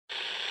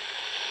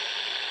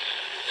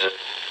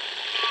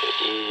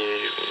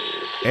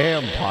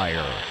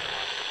Empire.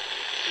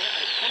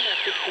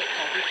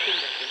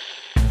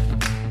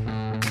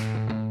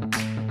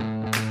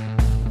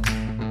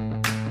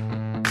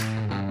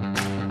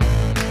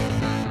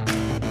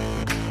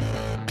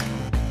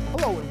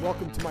 Hello and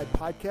welcome to my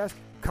podcast.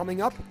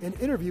 Coming up, an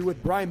interview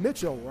with Brian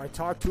Mitchell, where I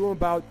talk to him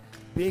about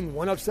being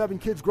one of 7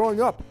 kids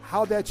growing up,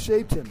 how that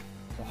shaped him,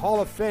 the Hall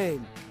of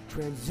Fame,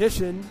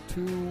 transition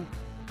to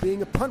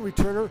being a punt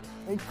returner,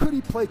 and could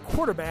he play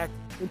quarterback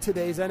in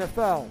today's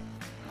NFL?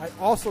 I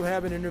also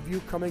have an interview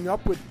coming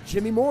up with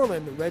Jimmy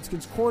Moreland, the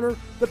Redskins corner,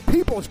 the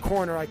People's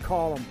Corner I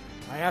call him.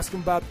 I asked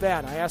him about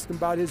that. I asked him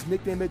about his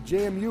nickname at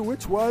JMU,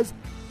 which was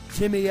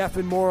Jimmy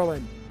Effin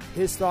Moreland,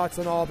 his thoughts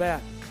on all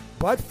that.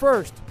 But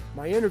first,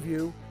 my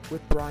interview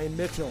with Brian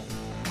Mitchell.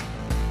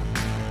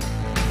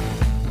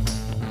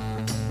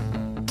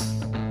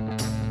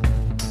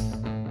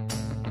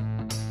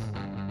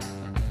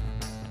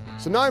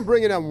 So now I'm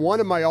bringing on one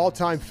of my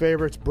all-time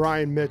favorites,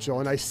 Brian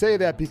Mitchell, and I say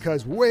that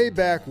because way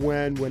back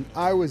when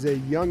I was a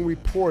young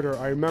reporter,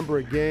 I remember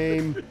a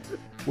game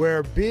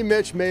where B.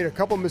 Mitch made a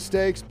couple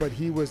mistakes, but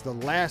he was the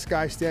last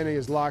guy standing in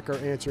his locker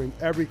answering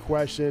every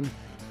question,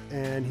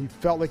 and he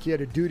felt like he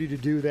had a duty to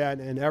do that,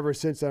 and ever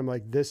since then, I'm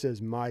like, this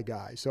is my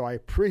guy. So I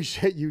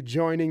appreciate you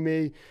joining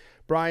me,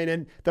 Brian.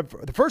 And the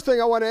first thing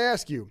I want to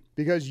ask you,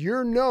 because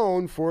you're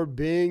known for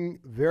being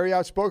very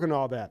outspoken and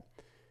all that,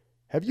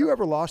 have you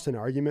ever lost an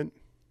argument?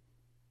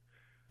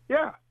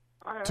 Yeah.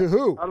 To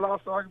who? I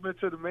lost the argument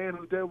to the man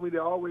who told me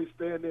to always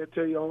stand there and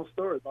tell your own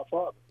story, my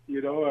father.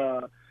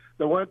 The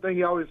one thing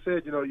he always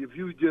said, if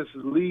you just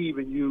leave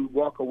and you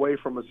walk away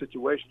from a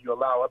situation, you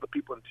allow other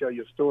people to tell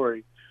your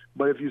story.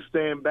 But if you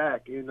stand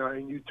back and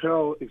you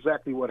tell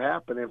exactly what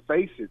happened and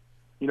face it,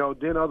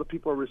 then other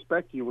people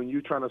respect you when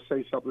you're trying to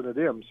say something to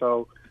them.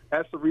 So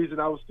that's the reason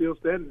I was still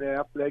standing there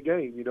after that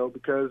game,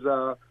 because,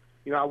 I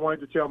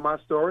wanted to tell my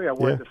story. I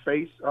wanted to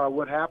face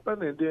what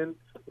happened and then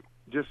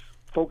just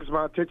focus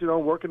my attention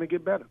on working to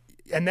get better.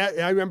 And that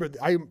I remember.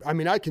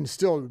 I can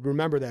still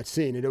remember that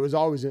scene, and it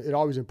always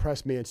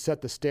impressed me and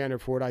set the standard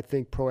for what I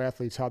think pro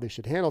athletes how they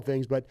should handle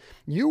things. But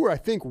you were, I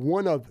think,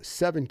 one of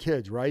 7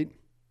 kids, right?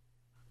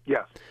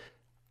 Yes.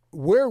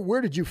 Where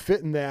did you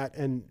fit in that,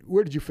 and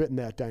where did you fit in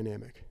that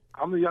dynamic?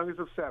 I'm the youngest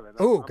of 7.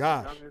 Oh I'm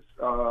gosh. The youngest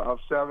of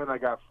 7. I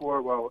got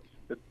 4. Well,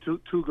 the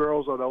two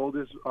girls are the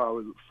oldest,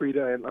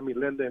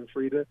 Linda and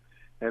Frida.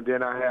 And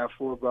then I have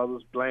 4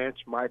 brothers,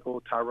 Blanche,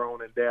 Michael,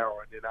 Tyrone, and Darryl.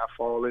 And then I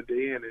fall at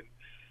the end. And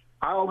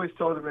I always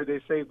told them that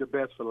they saved the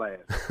best for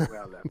last.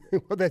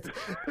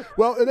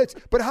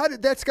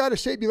 That's got to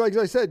shape you. Like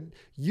I said,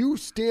 you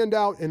stand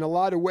out in a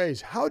lot of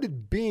ways. How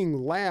did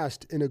being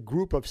last in a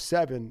group of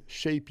 7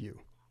 shape you?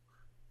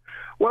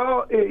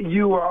 Well,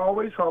 you were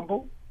always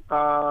humble.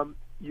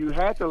 You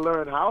had to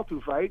learn how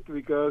to fight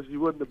because you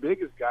weren't the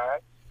biggest guy.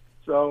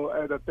 So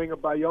the thing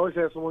about you always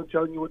had someone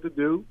telling you what to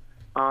do.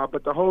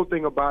 But the whole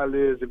thing about it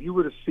is, if you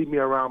were to see me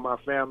around my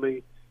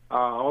family,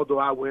 although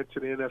I went to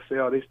the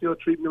NFL, they still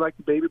treat me like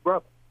the baby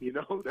brother.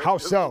 That's how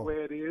just so? The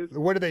way it is.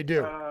 What do they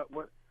do?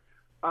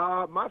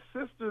 My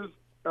sisters,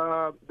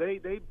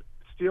 they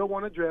still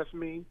want to dress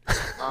me.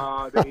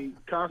 They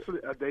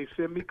constantly they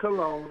send me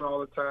cologne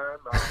all the time.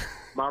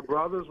 My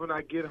brothers, when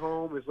I get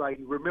home, it's like,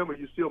 remember,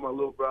 you're still my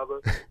little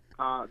brother.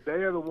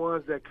 They are the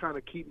ones that kind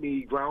of keep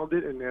me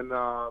grounded and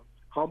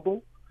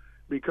humble.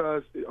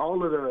 Because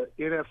all of the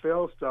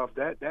NFL stuff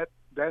that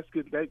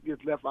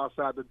gets left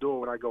outside the door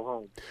when I go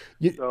home.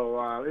 So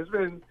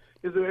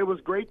it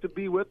was great to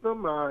be with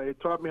them. It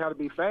taught me how to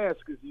be fast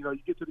because you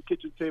get to the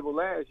kitchen table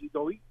last, you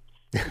don't eat.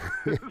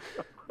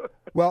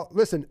 Well,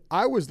 listen,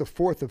 I was the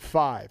 4th of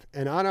 5,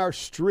 and on our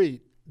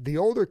street, the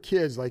older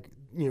kids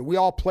we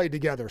all played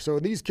together. So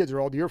these kids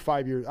are old. You're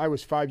 5 years. I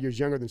was 5 years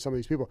younger than some of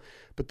these people.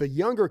 But the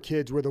younger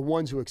kids were the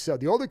ones who excelled.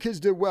 The older kids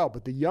did well,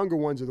 but the younger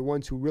ones are the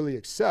ones who really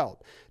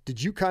excelled.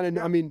 Did you kind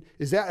of?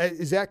 Is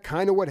that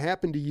kind of what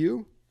happened to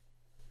you?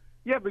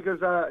 Yeah, because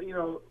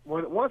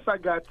once I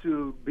got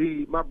to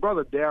be, my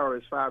brother Darryl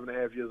is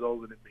 5.5 years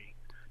older than me,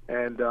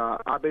 and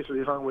I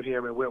basically hung with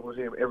him and went with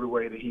him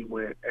everywhere that he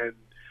went. And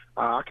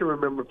I can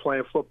remember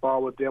playing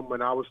football with them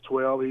when I was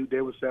 12. They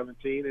were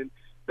 17, and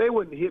they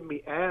wouldn't hit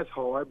me as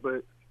hard,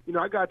 but,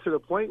 I got to the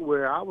point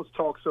where I was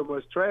talking so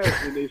much trash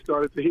and they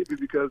started to hit me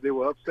because they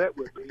were upset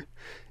with me.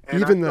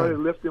 And I started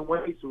lifting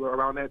weights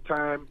around that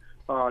time.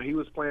 He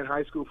was playing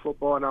high school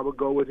football, and I would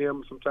go with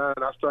him sometimes,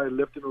 and I started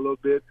lifting a little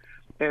bit.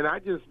 And I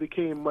just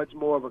became much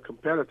more of a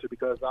competitor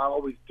because I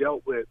always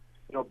dealt with,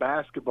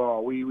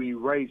 basketball. We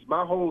raced.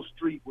 My whole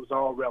street was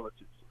all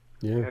relatives.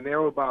 Yeah. And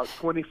there were about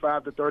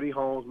 25 to 30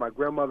 homes. My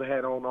grandmother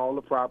had owned all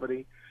the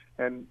property.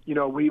 And,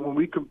 when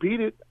we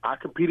competed, I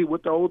competed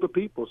with the older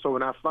people. So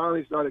when I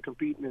finally started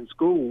competing in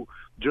school,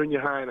 junior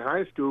high and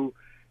high school,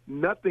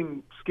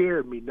 nothing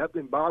scared me,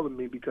 nothing bothered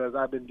me because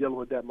I've been dealing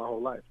with that my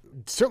whole life.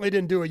 Certainly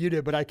didn't do what you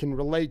did, but I can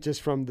relate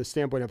just from the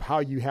standpoint of how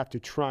you have to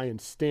try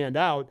and stand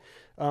out.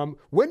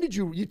 When did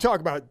you talk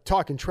about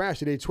talking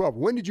trash at age 12,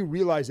 when did you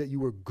realize that you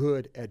were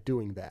good at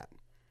doing that?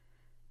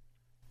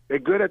 They're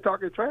good at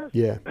talking trash?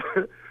 Yeah.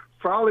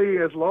 Probably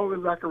as long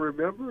as I can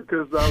remember,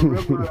 because I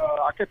remember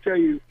I can tell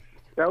you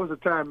that was the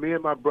time me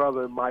and my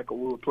brother and Michael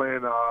we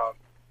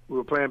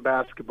were playing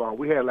basketball.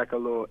 We had like a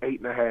little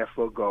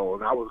 8.5-foot goal,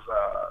 and I was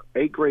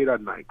 8th grade or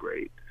 9th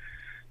grade.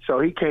 So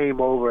he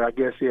came over. I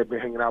guess he had been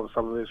hanging out with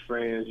some of his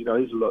friends. You know,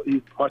 he's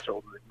much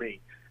older than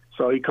me.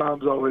 So he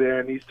comes over there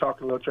and he's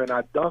talking a little train.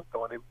 I dunked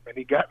on him and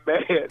he got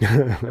mad.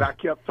 And I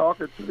kept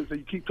talking to him. So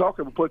you keep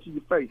talking, I'm punching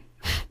your face.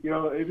 You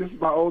know, and this is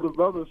my older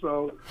brother.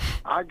 So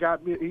I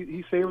got me.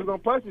 He said he was gonna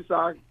punch me, so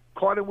I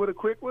caught him with a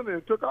quick one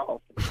and took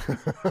off.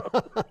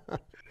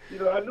 You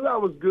know, I knew I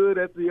was good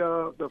at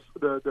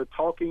the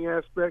talking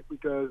aspect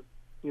because,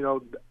 you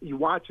know, you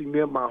watching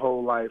them my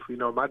whole life. You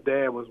know, my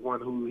dad was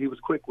one who he was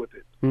quick with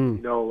it.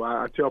 You know,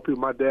 I tell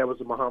people my dad was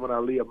the Muhammad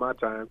Ali of my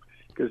time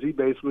because he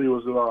basically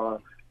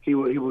was he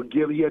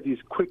had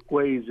these quick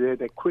ways there,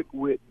 that quick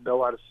wit,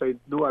 knew how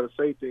to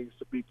say things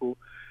to people,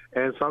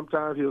 and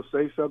sometimes he'll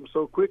say something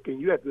so quick and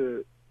you have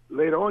to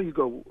later on you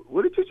go,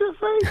 what did you just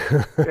say?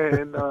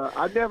 And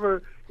I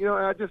never, you know,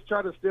 I just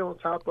try to stay on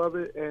top of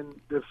it.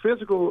 And the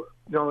physical,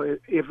 you know,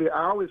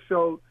 I always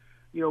felt,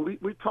 you know,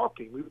 we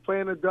talking, we were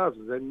playing the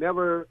dozens, and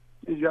never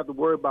did you have to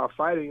worry about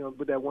fighting.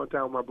 But that one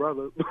time with my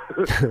brother,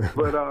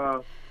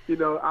 but you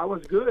know, I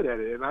was good at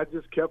it, and I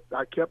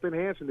kept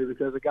enhancing it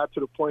because it got to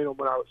the point of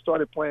when I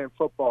started playing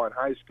football in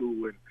high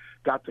school and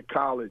got to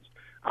college.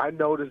 I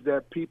noticed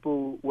that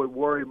people would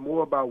worry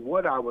more about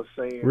what I was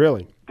saying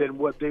than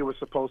what they were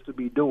supposed to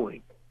be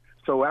doing.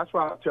 So that's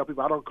why I tell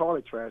people I don't call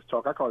it trash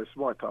talk. I call it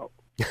smart talk.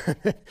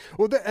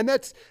 Well,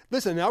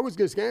 listen, I was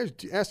going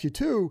to ask you,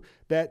 too,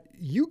 that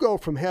you go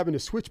from having to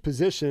switch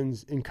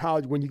positions in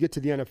college when you get to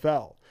the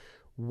NFL.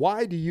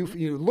 Why do you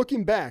know,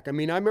 looking back, I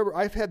mean, I remember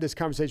I've had this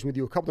conversation with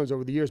you a couple times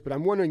over the years, but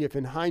I'm wondering if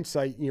in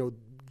hindsight, you know,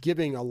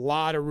 giving a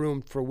lot of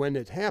room for when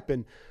it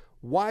happened,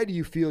 why do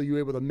you feel you were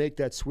able to make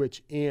that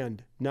switch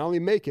and not only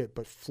make it,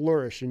 but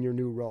flourish in your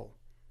new role?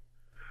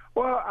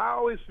 Well, I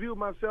always view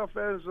myself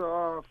as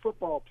a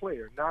football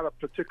player, not a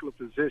particular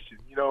position.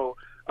 You know,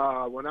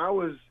 when I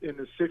was in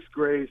the 6th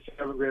grade,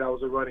 7th grade, I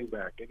was a running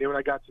back. And then when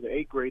I got to the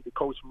 8th grade, the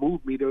coach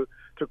moved me to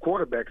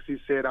quarterback because he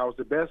said I was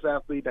the best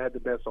athlete that had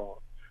the best arm.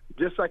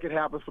 Just like it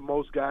happens for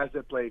most guys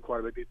that played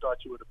quarterback. They thought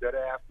you were the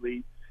better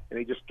athlete, and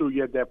they just threw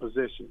you at that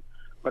position.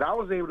 But I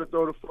was able to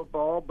throw the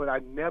football, but I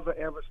never,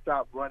 ever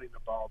stopped running the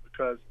ball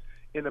because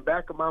in the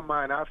back of my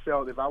mind, I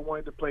felt if I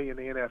wanted to play in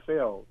the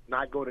NFL,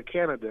 not go to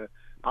Canada,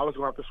 I was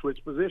going to have to switch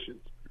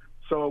positions.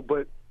 So,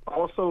 but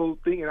also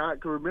thinking, I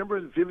can remember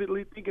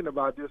vividly thinking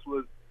about this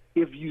was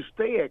if you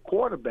stay at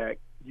quarterback,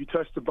 you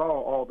touch the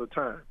ball all the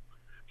time.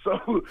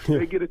 So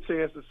they get a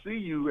chance to see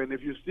you, and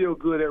if you're still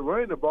good at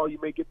running the ball, you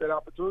may get that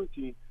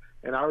opportunity.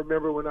 And I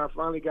remember when I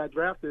finally got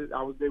drafted,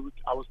 I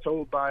was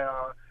told by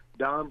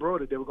Don Bro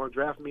that they were going to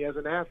draft me as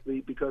an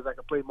athlete because I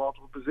could play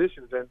multiple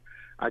positions. And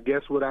I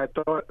guess what I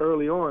thought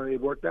early on,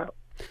 it worked out.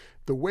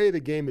 The way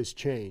the game has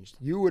changed,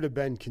 you would have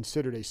been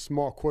considered a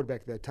small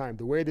quarterback at that time.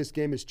 The way this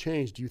game has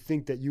changed, do you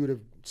think that you would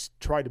have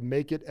tried to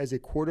make it as a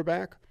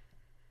quarterback?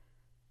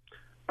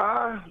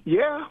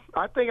 Yeah,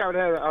 I think I would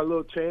have a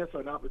little chance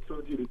or an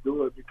opportunity to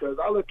do it because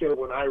I look at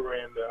when I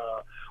ran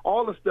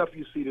all the stuff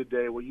you see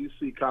today, where you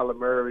see Kyler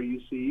Murray,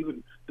 you see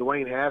even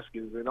Dwayne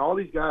Haskins, and all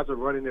these guys are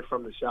running it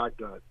from the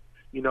shotgun,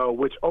 you know,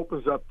 which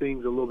opens up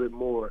things a little bit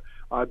more.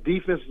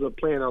 Defenses are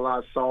playing a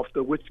lot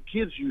softer, which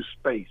gives you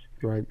space.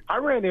 Right. I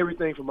ran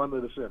everything from under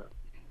the center.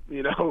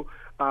 You know,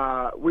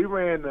 we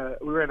ran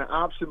an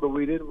option, but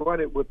we didn't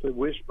run it with the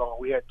wishbone.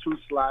 We had 2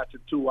 slots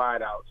and 2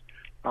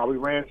 wideouts. We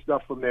ran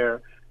stuff from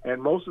there. And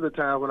most of the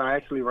time when I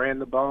actually ran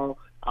the ball,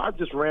 I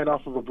just ran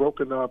off of a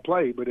broken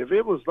play. But if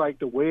it was like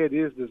the way it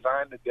is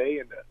designed today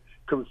and the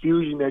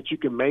confusion that you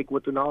can make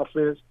with an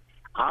offense,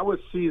 I would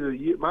see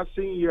my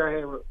senior year I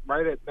had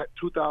right at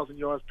 2,000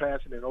 yards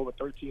passing and over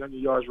 1,300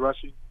 yards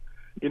rushing.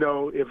 You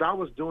know, if I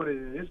was doing it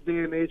in this day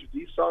and age with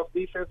these soft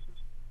defenses,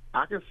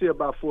 I can see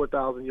about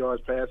 4,000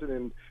 yards passing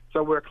and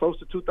somewhere close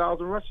to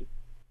 2,000 rushing.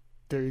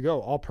 There you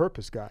go,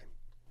 all-purpose guy.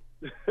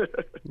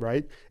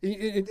 Right,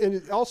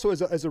 and also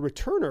as a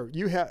returner,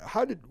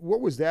 what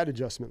was that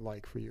adjustment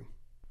like for you?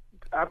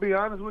 I'll be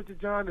honest with you,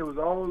 John. There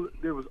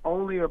was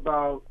only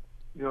about,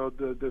 you know,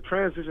 the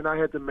transition I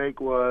had to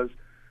make was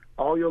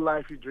all your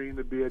life you dreamed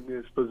to be in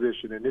this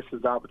position, and this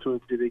is the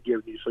opportunity they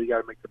give you, so you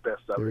got to make the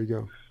best of it. There you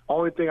go.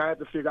 Only thing I had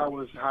to figure out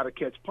was how to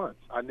catch punts.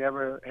 I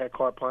never had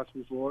caught punts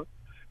before.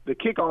 The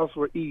kickoffs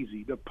were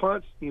easy. The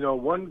punts, you know,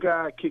 one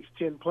guy kicks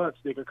 10 punts,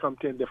 they can come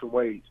 10 different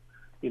ways.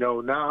 You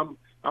know, now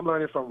I'm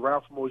learning from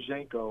Ralph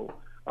Mojenko,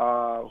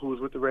 who was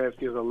with the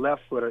Redskins, a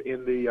left footer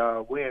in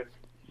the win.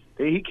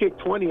 He kicked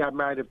 20. I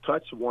might have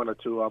touched 1 or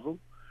 2 of them.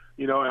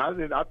 You know,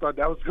 and I thought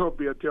that was going to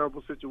be a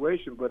terrible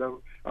situation. But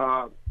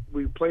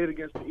we played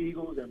against the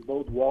Eagles, and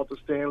both Walter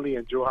Stanley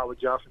and Joe Howard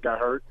Johnson got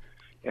hurt.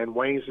 And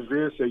Wayne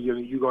Sevier said, you're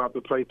going to have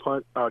to play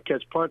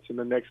catch punts in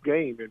the next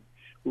game. And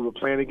we were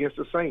playing against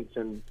the Saints.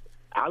 And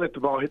I let the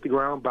ball hit the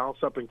ground, bounce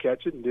up and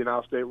catch it, and then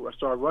I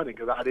started running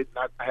because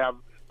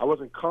I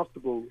wasn't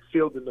comfortable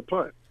fielding the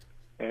punt.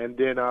 And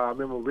then I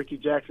remember Ricky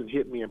Jackson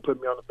hit me and put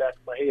me on the back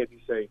of my head and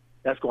he said,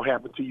 that's going to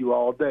happen to you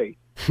all day.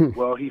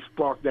 Well, he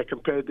sparked that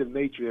competitive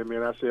nature in me,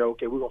 and I said,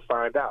 okay, we're going to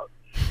find out.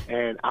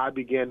 And I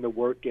began to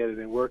work at it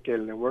and work at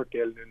it and work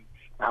at it. And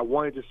I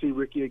wanted to see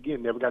Ricky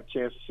again. Never got a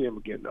chance to see him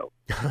again, though.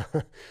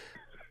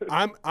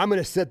 I'm going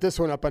to set this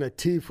one up on a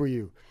tee for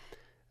you.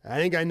 I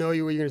think I know what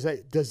you're going to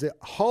say. Does the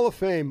Hall of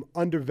Fame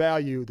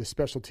undervalue the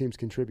special teams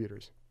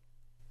contributors?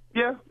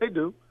 Yeah, they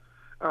do.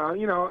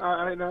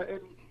 And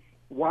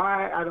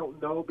why, I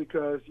don't know,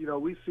 because,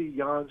 we see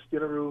Jan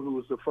Stenerud, who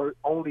was the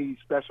only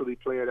specialty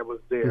player that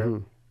was there.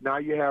 Mm-hmm. Now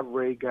you have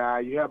Ray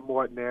Guy, you have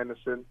Morton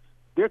Anderson.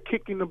 They're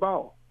kicking the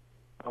ball,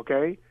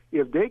 okay?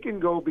 If they can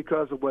go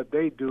because of what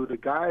they do, the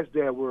guys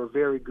that were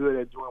very good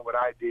at doing what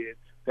I did,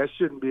 that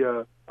shouldn't be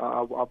a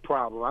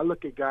problem. I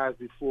look at guys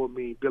before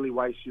me, Billy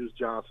White Shoes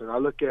Johnson. I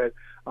look at,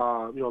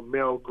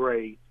 Mel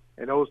Gray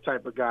and those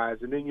type of guys.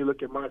 And then you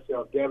look at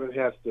myself, Devin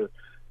Hester.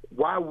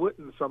 Why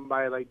wouldn't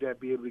somebody like that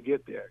be able to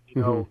get there?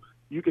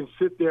 You can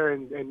sit there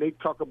and they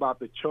talk about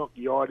the chunk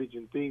yardage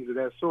and things of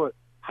that sort.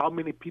 How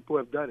many people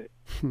have done it?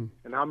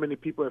 And how many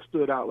people have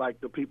stood out like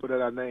the people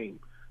that I named?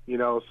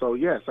 So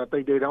yes, I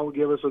think they don't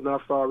give us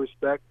enough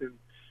respect. And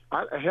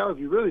hell, if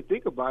you really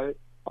think about it,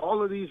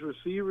 all of these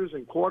receivers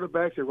and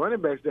quarterbacks and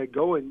running backs that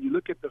go, and you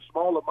look at the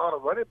small amount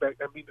of running back,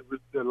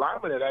 the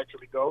linemen that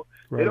actually go,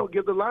 right. They don't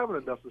give the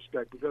linemen enough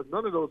respect because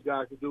none of those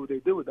guys can do what they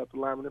do without the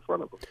linemen in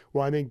front of them.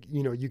 Well, I think,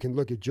 you can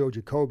look at Joe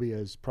Jacoby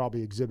as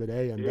probably exhibit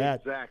A on that.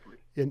 Exactly.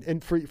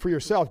 And for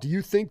yourself, do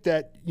you think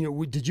that,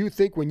 did you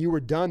think when you were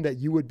done that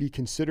you would be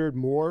considered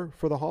more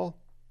for the Hall?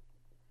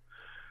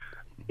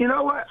 You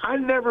know what? I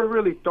never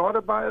really thought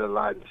about it a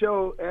lot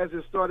until as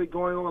it started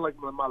going on, like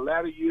my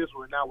latter years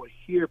when I would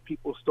hear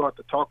people start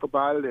to talk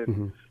about it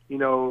and,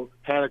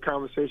 had a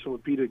conversation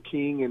with Peter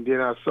King, and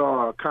then I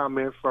saw a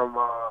comment from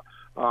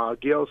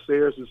Gale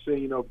Sayers who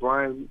said,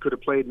 Brian could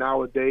have played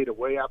nowadays the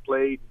way I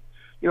played.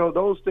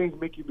 Those things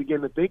make you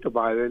begin to think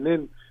about it. And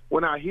then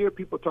when I hear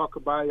people talk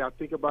about it, I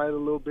think about it a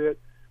little bit.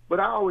 But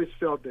I always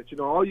felt that,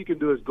 all you can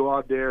do is go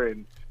out there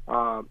and,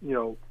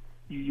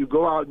 you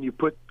go out and you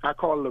put, I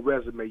call it a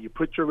resume. You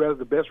put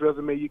the best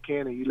resume you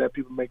can, and you let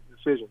people make the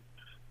decision.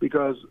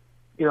 Because,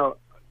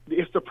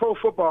 it's the Pro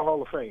Football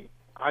Hall of Fame.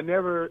 I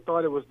never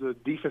thought it was the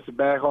defensive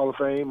back Hall of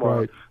Fame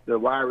or the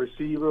wide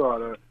receiver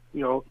or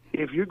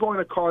if you're going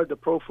to call it the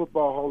Pro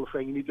Football Hall of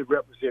Fame, you need to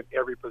represent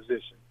every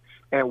position.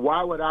 And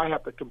why would I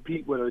have to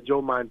compete with a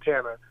Joe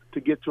Montana to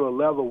get to a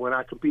level when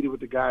I competed with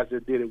the guys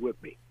that did it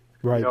with me?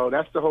 Right.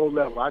 That's the whole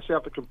level. I should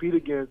have to compete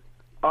against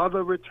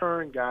other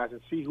return guys and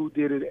see who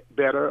did it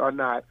better or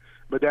not.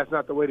 But that's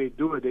not the way they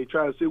do it. They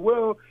try to say,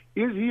 well,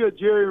 is he a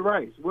Jerry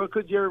Rice? Well,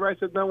 could Jerry Rice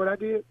have done what I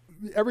did?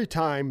 Every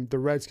time the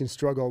Redskins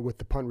struggle with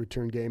the punt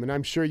return game, and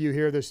I'm sure you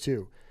hear this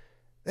too,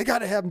 they got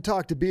to have him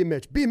talk to B.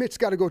 Mitch. B. Mitch's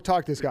got to go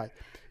talk to this guy.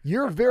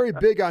 You're very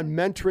big on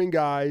mentoring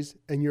guys,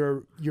 and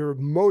you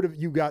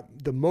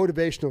got the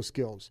motivational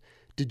skills.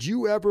 Did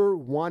you ever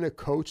want to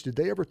coach? Did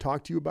they ever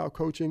talk to you about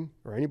coaching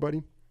or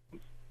anybody?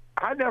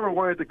 I never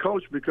wanted to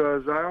coach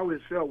because I always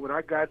felt when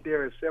I got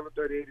there at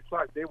 7:30, 8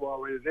 o'clock, they were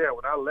already there.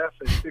 When I left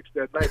at 6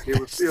 that night, they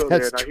were still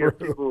there. And I hear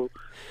people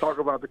talk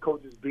about the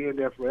coaches being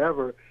there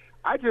forever.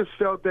 I just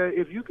felt that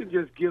if you can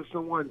just give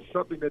someone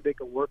something that they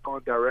can work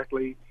on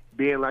directly,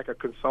 being like a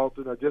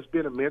consultant or just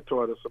being a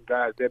mentor to some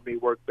guys, that may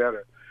work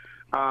better.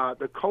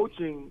 The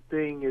coaching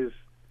thing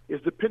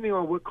is depending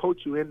on what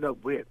coach you end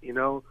up with,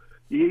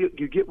 You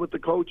get with the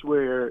coach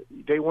where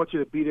they want you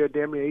to be there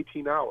damn near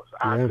 18 hours.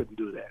 I couldn't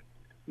do that.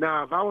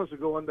 Now, if I was to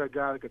go under a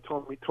guy like a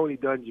Tony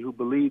Dungy who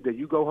believed that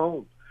you go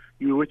home,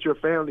 you're with your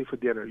family for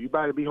dinner, you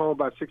better be home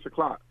by 6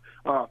 o'clock.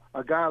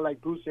 A guy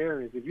like Bruce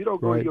Arians, if you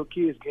don't go to your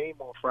kid's game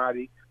on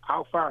Friday,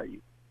 I'll fire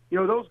you.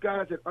 Those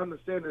guys that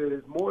understand that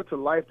there's more to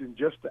life than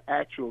just the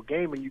actual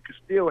game, and you can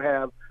still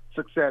have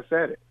success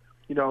at it.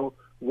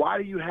 Why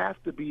do you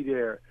have to be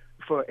there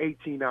for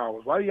 18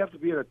 hours? Why do you have to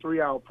be in a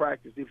 3-hour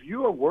practice? If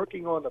you are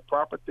working on the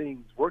proper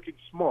things, working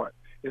smart,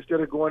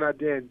 instead of going out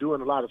there and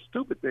doing a lot of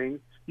stupid things,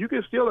 you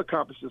can still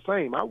accomplish the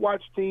same. I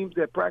watch teams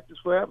that practice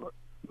forever,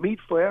 meet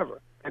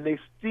forever, and they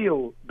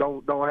still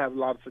don't have a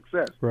lot of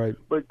success. Right.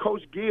 But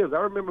Coach Gibbs, I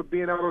remember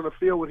being out on the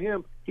field with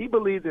him. He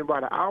believed in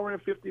about an hour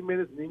and 50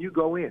 minutes, and then you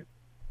go in.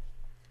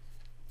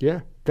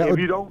 Yeah. If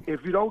you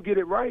don't get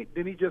it right,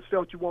 then he just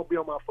felt you won't be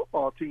on my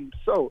football team.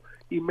 So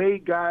he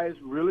made guys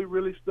really,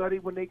 really study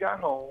when they got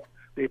home.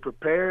 They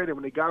prepared, and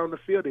when they got on the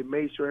field, they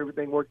made sure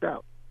everything worked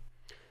out.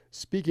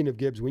 Speaking of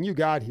Gibbs, when you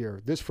got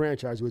here, this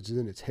franchise was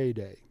in its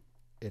heyday.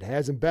 It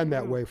hasn't been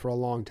that way for a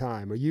long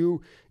time. Are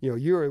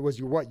it was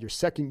your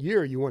second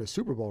year you won a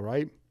Super Bowl,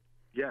 right?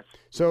 Yes.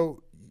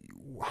 So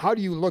how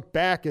do you look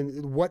back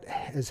and what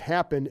has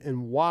happened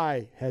and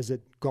why has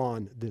it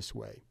gone this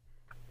way?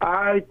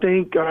 I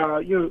think,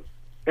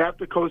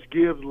 after Coach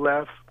Gibbs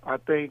left, I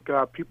think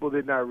people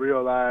did not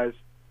realize,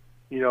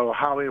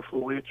 how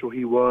influential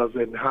he was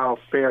and how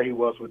fair he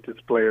was with his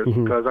players.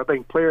 Mm-hmm. Because I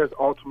think players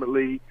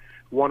ultimately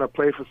want to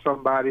play for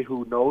somebody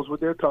who knows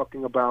what they're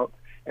talking about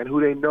and who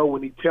they know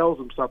when he tells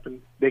them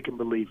something, they can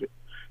believe it.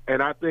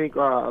 And I think,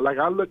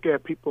 I look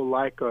at people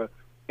like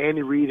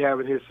Andy Reid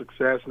having his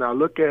success, and I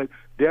look at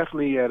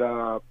definitely at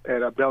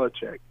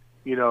Belichick.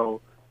 you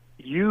know,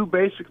 you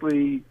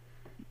basically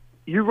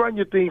you run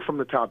your thing from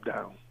the top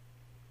down.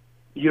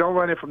 You don't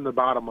run it from the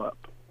bottom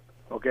up,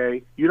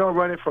 okay? You don't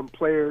run it from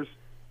players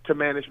to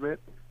management.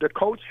 The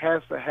coach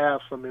has to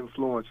have some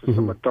influence and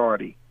some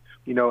authority.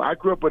 You know, I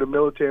grew up with a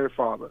military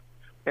father,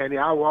 and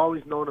I was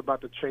always known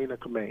about the chain of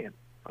command,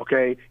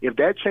 okay? If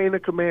that chain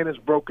of command is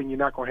broken, you're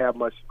not going to have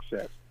much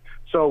success.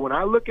 So when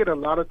I look at a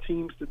lot of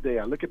teams today,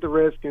 I look at the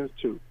Redskins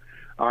too,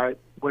 all right?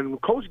 When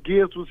Coach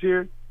Gibbs was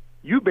here,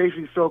 you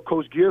basically felt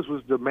Coach Gibbs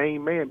was the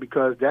main man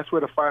because that's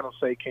where the final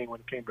say came when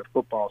it came to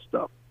football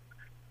stuff.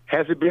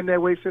 Has it been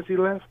that way since he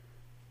left?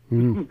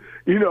 You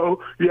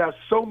know, you have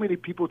so many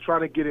people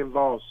trying to get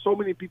involved. So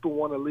many people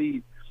want to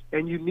lead.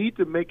 And you need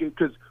to make it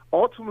because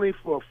ultimately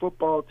for a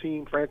football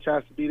team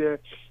franchise to be there,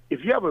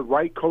 if you have the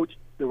right coach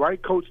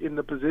in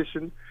the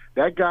position,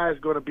 that guy is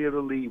going to be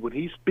able to lead. When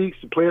he speaks,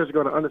 the players are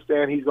going to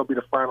understand he's going to be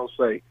the final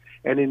say.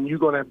 And then you're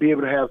going to be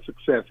able to have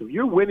success. If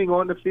you're winning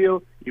on the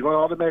field, you're going to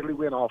automatically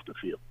win off the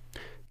field.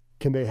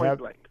 Can they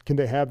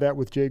have that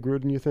with Jay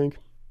Gruden, you think?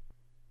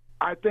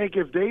 I think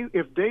if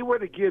they were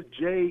to give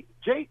Jay,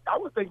 I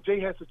would think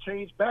Jay has to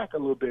change back a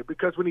little bit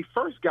because when he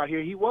first got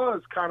here, he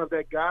was kind of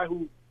that guy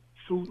who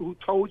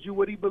told you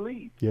what he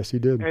believed. Yes, he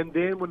did. And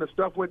then when the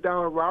stuff went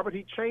down with Robert,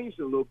 he changed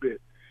a little bit.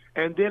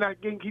 And then I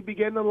think he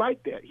began to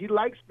like that. He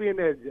likes being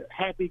that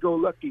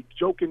happy-go-lucky,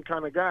 joking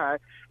kind of guy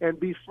and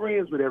be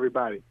friends with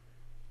everybody.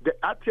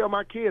 I tell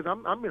my kids,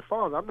 I'm your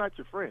father. I'm not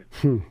your friend.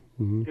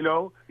 You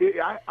know,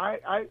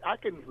 I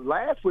can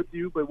laugh with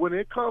you, but when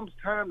it comes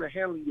time to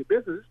handle your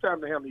business, it's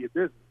time to handle your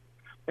business.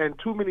 And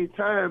too many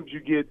times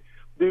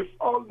they're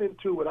falling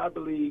into what I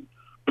believe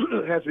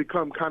has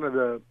become kind of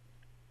the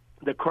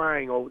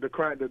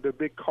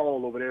big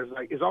call over there.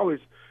 It's always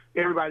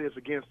everybody is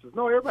against us.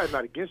 No, everybody's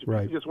not against you.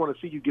 Right. People just want to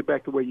see you get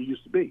back to where you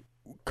used to be.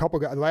 Couple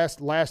guys,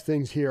 last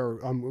things here.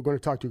 We're going to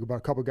talk to you about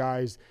a couple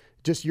guys.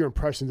 Just your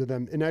impressions of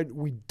them. And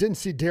we didn't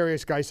see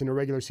Darius Geis in a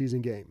regular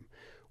season game.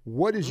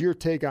 What is your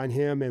take on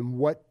him, and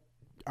what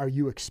are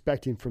you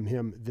expecting from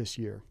him this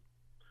year?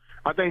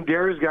 I think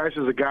Darius Geis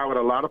is a guy with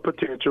a lot of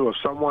potential, of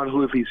someone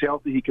who, if he's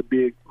healthy, he could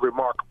be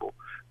remarkable.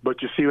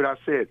 But you see what I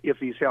said? If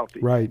he's healthy,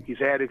 right? He's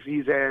had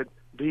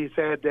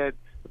that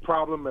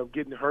problem of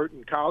getting hurt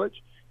in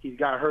college. He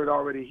got hurt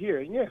already here,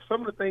 and yeah,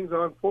 some of the things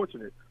are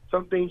unfortunate.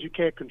 Some things you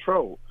can't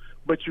control,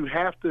 but you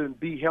have to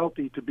be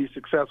healthy to be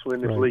successful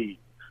in this league.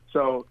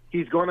 So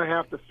he's going to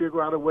have to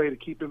figure out a way to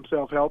keep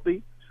himself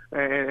healthy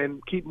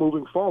and keep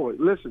moving forward.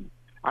 Listen,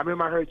 I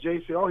remember I heard Jay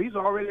say, he's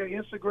already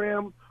an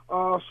Instagram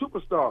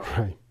superstar.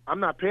 Right. I'm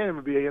not paying him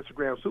to be an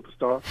Instagram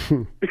superstar,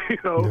 you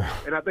know. Yeah.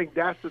 And I think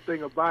that's the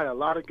thing about it. A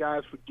lot of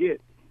guys forget,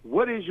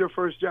 what is your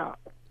first job?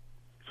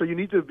 So you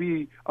need to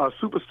be a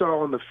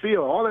superstar on the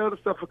field. All the other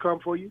stuff will come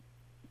for you,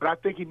 but I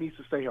think he needs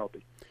to stay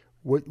healthy.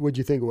 What would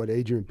you think of what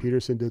Adrian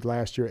Peterson did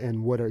last year,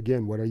 and what are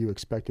you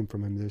expecting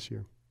from him this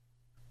year?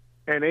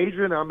 And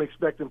Adrian, I'm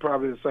expecting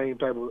probably the same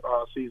type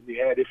of season he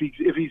had if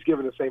he's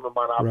given the same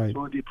amount of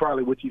opportunity,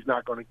 probably which he's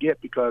not going to get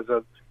because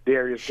of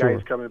Darius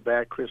Geis coming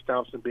back, Chris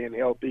Thompson being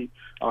healthy,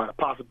 a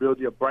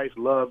possibility of Bryce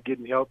Love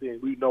getting healthy,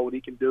 and we know what he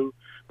can do.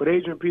 But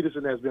Adrian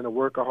Peterson has been a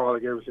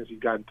workaholic ever since he's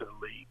gotten to the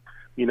league.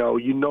 You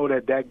know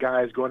that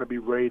guy is going to be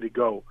ready to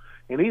go.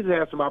 And he's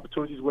had some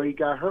opportunities where he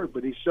got hurt,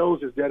 but he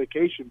shows his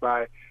dedication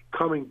by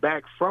coming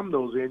back from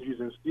those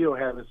injuries and still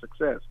having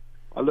success.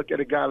 I look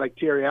at a guy like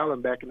Terry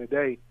Allen back in the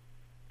day,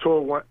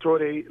 tore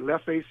the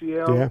left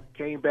ACL,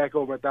 came back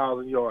over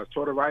 1,000 yards.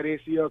 Tore the right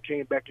ACL,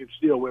 came back and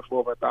still went for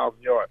over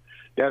 1,000 yards.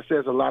 That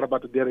says a lot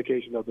about the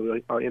dedication of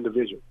the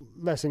individual.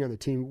 Last thing on the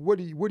team, what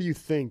do you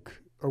think,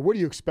 or what are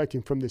you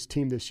expecting from this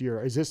team this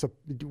year? Is this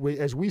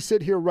as we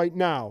sit here right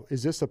now,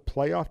 is this a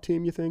playoff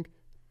team, you think?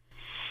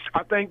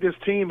 I think this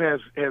team has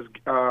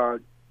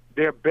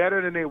they're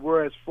better than they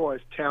were as far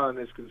as talent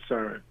is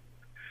concerned.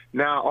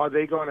 Now, are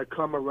they going to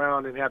come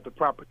around and have the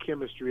proper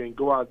chemistry and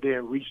go out there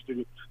and reach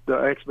the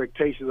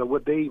expectations of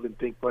what they even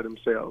think for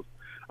themselves?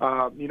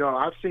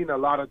 I've seen a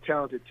lot of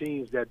talented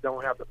teams that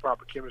don't have the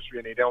proper chemistry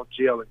and they don't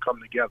gel and come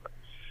together.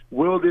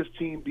 Will this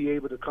team be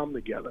able to come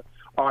together?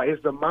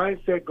 Is the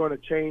mindset going to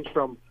change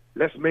from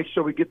let's make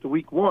sure we get to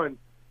week one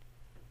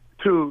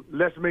to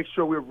let's make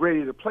sure we're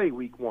ready to play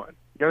week one?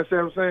 You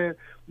understand what I'm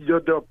saying?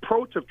 The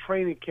approach of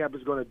training camp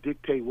is going to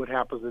dictate what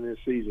happens in this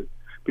season.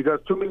 Because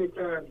too many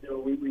times,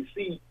 we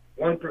see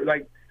when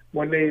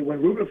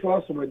Reuben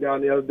Foster went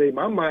down the other day,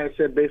 my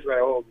mindset basically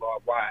oh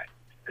Lord, why?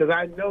 Because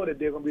I know that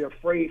they're going to be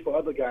afraid for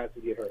other guys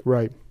to get hurt.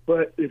 Right.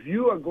 But if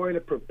you are going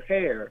to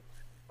prepare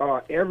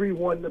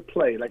everyone to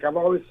play, like I've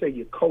always said,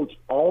 you coach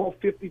all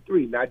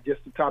 53, not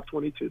just the top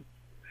 22.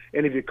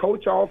 And if you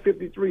coach all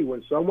 53,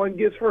 when someone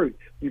gets hurt,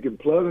 you can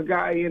plug a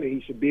guy in and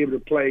he should be able to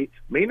play.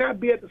 May not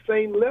be at the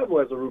same level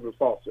as a Reuben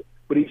Foster,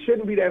 but he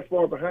shouldn't be that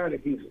far behind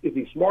if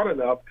he's smart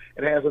enough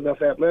and has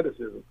enough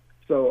athleticism.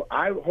 So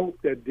I hope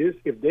that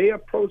if they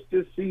approach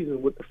this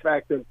season with the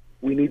fact that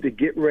we need to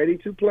get ready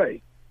to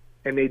play,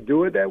 and they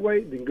do it that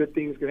way, then good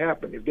things can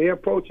happen. If they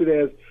approach it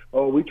as,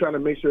 we're trying to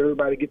make sure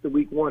everybody gets to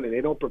week one and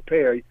they don't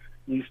prepare,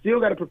 you still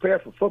got to prepare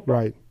for football.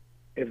 Right.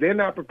 If they're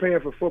not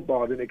preparing for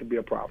football, then it can be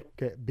a problem.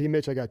 Okay, B.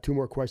 Mitch, I got 2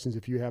 more questions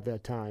if you have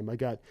that time.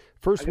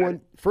 First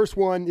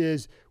one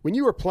is, when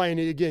you were playing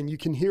it, again, you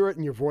can hear it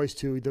in your voice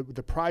too,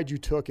 the pride you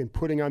took in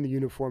putting on the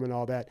uniform and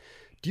all that.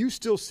 Do you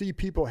still see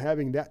people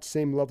having that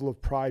same level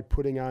of pride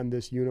putting on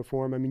this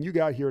uniform? I mean, you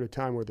got here at a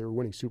time where they were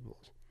winning Super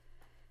Bowls.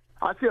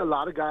 I see a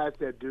lot of guys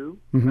that do.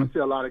 Mm-hmm. I see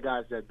a lot of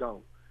guys that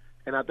don't.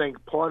 And I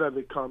think part of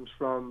it comes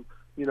from,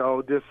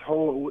 this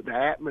whole the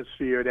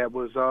atmosphere that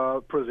was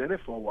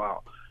presented for a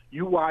while.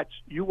 You watch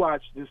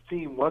this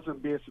team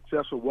wasn't being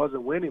successful,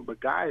 wasn't winning, but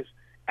guys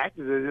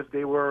acted as if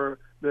they were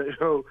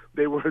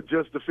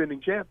just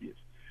defending champions.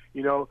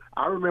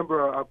 I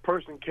remember a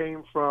person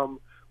came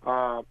from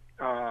the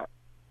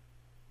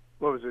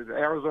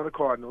Arizona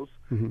Cardinals,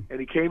 mm-hmm. and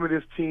he came to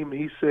this team and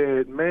he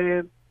said,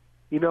 "Man,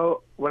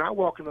 when I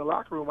walk in the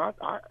locker room,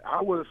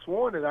 I would have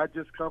sworn that I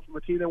just come from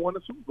a team that won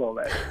the Super Bowl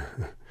last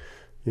year."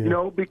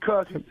 Yeah.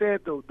 Because he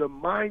said the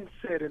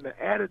mindset and the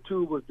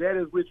attitude was that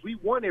is which we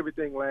won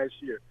everything last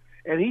year.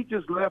 And he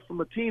just left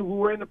from a team who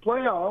were in the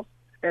playoffs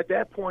at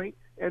that point,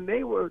 and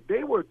they were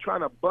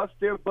trying to bust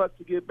their butts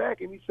to get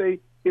back. And he say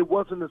it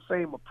wasn't the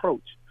same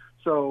approach.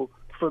 So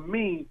for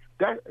me,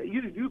 that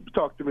you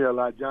talk to me a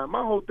lot, John.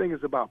 My whole thing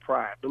is about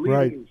pride,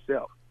 believing in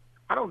yourself.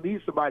 I don't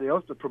need somebody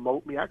else to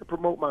promote me. I can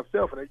promote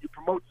myself, and you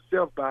promote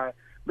yourself by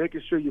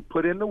making sure you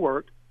put in the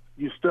work,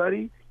 you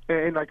study,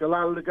 and like a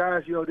lot of the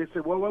guys, they say,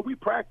 well, we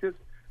practice.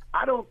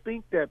 I don't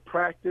think that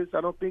practice,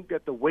 I don't think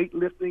that the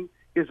weightlifting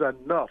is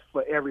enough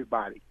for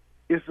everybody.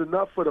 It's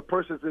enough for the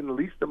person that's in the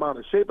least amount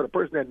of shape or the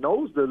person that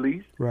knows the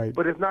least, right.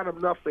 But it's not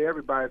enough for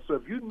everybody. So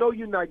if you know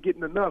you're not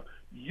getting enough,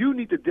 you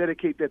need to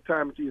dedicate that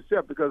time to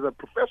yourself, because a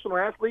professional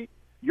athlete,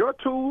 your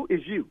tool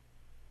is you.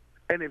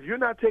 And if you're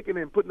not taking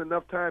and putting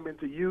enough time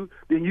into you,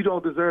 then you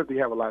don't deserve to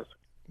have a life.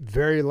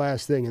 Very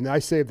last thing, and I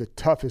saved the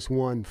toughest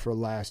one for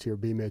last here,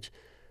 B. Mitch.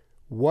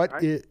 What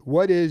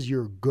is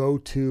your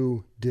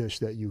go-to dish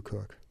that you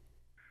cook?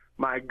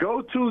 My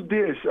go-to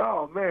dish,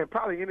 oh, man,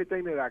 probably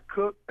anything that I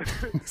cook.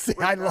 See,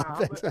 I love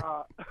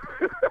that.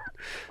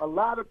 A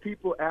lot of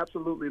people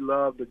absolutely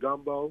love the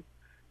gumbo.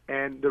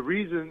 And the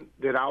reason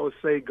that I would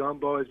say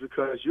gumbo is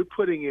because you're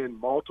putting in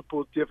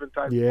multiple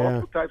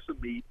types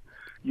of meat.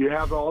 You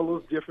have all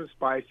those different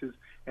spices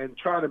and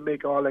trying to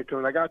make all that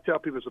come. Like I tell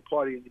people, it's a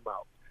party in your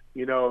mouth,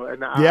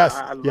 and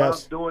I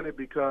love doing it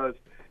because,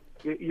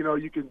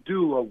 you can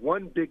do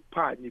one big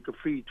pot and you can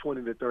feed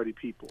 20 to 30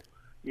 people.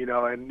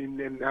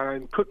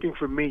 And cooking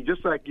for me,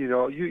 just like,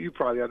 you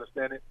probably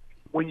understand it.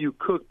 When you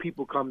cook,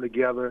 people come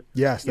together.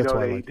 Yes, that's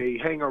right. They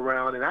hang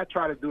around, and I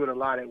try to do it a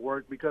lot at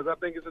work because I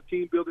think it's a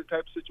team building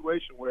type of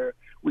situation where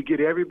we get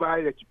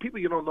everybody people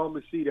you don't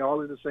normally see. They're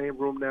all in the same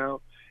room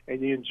now,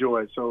 and you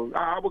enjoy it. So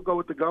I would go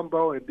with the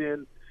gumbo and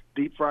then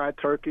deep fried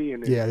turkey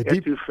and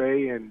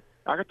etouffee, and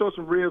I can throw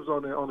some ribs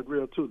on the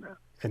grill too now.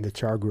 And the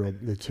char grill,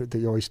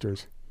 the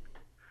oysters.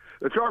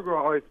 The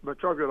char-grilled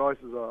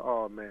oysters are,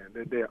 oh man,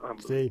 they're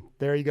unbelievable. See,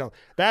 there you go.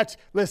 That's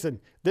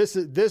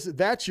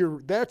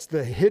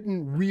the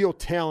hidden real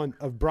talent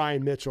of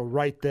Brian Mitchell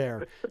right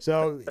there.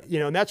 So,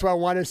 and that's why I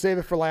wanted to save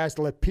it for last,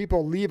 to let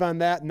people leave on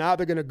that. Now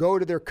they're going to go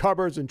to their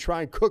cupboards and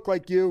try and cook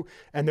like you,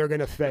 and they're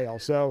going to fail.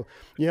 So,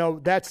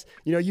 that's,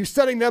 you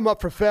setting them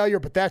up for failure,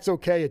 but that's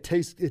okay.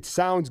 It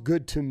sounds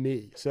good to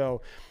me.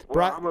 So,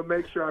 well, I'm going to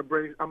make sure I'm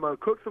going to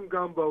cook some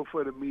gumbo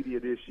for the media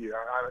this year.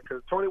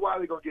 Because Tony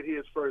Wiley going to get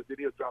his first, then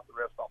he'll drop the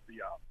rest off to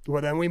y'all.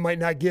 Well, then we might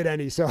not get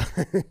any. So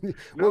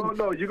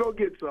No, you're going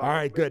to get some. All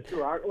right, good.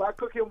 Sure. I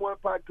cook him one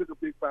pot, cook a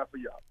big pot for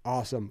y'all.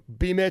 Awesome.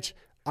 B. Mitch,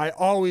 I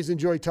always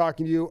enjoy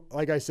talking to you.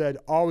 Like I said,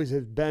 always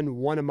has been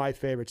one of my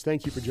favorites.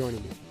 Thank you for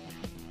joining me.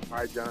 All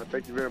right, John.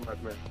 Thank you very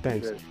much, man.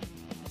 Thanks.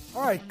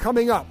 All right,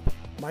 coming up,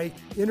 my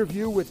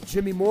interview with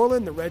Jimmy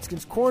Moreland, the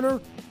Redskins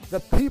corner, the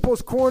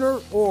People's Corner,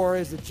 or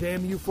as the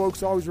JMU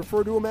folks always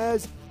refer to him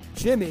as,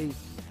 Jimmy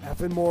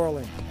effing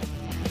Moreland.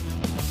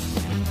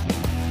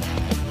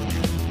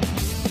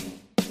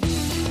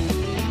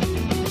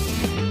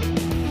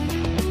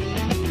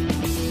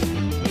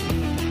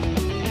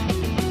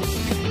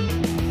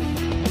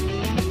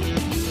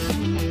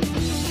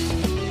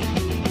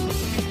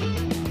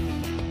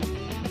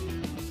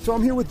 So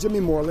I'm here with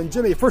Jimmy Moreland.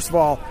 Jimmy, first of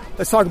all,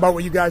 let's talk about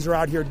what you guys are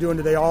out here doing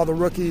today, all the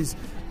rookies,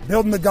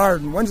 building the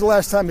garden. When's the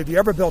last time have you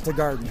ever built a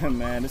garden?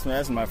 Man,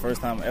 that's my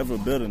first time ever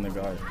building a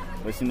garden.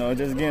 But,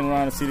 just getting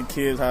around to see the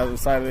kids, how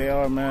excited they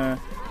are, man.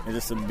 It's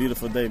just a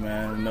beautiful day,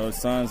 man. The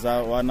sun's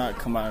out. Why not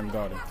come out and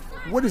garden?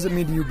 What does it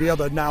mean to you to be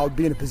able to now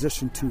be in a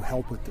position to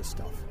help with this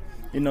stuff?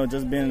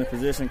 Just being in a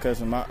position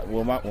because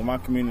my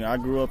community I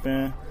grew up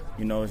in,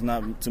 it's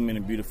not too many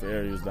beautiful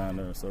areas down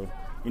there. So,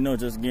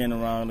 just getting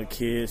around the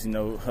kids,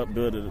 help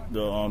build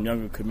the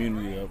younger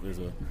community up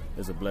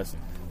is a blessing.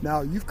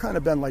 Now, you've kind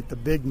of been like the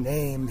big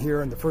name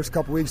here in the first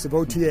couple weeks of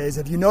OTAs.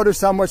 Have you noticed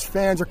how much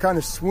fans are kind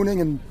of swooning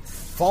and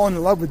falling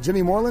in love with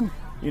Jimmy Moreland?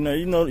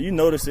 You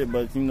notice it,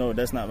 but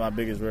that's not my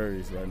biggest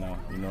worries right now.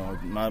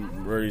 My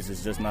worries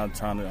is just not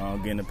trying to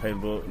get in the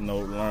playbook,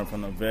 learn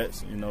from the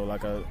vets.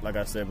 Like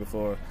I said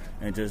before,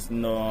 and just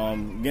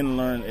getting to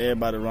learn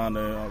everybody around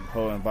the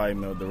whole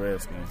environment of the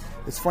Redskins.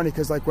 It's funny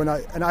because like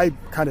I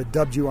kind of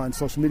dubbed you on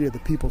social media the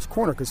People's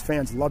Corner because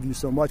fans love you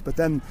so much, but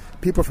then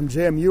people from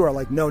JMU are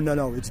like, no,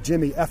 it's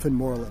Jimmy effing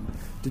Moreland.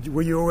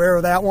 Were you aware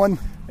of that one?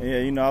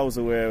 Yeah, I was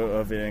aware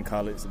of it in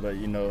college, but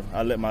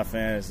I let my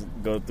fans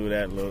go through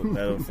that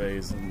little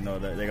phase.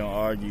 That they're gonna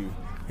argue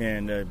here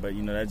and there, but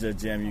that's just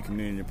JMU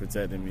community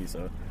protecting me.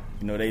 So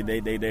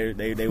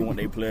they want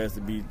their players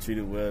to be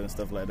treated well and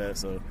stuff like that.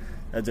 So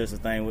that's just a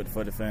thing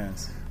for the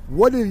fans.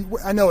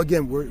 I know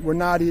again we're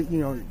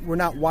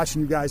not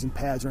watching you guys in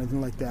pads or anything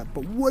like that,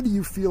 but what do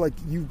you feel like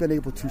you've been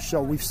able to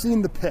show? We've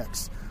seen the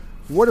picks.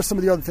 What are some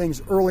of the other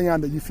things early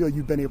on that you feel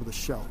you've been able to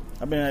show?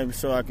 I've been able to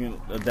show I can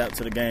adapt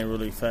to the game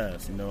really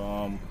fast.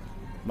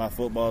 My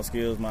football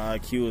skills, my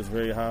IQ is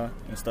very high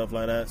and stuff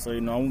like that. So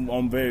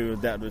I'm very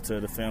adaptive to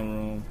the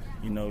film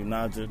room.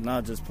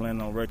 Not just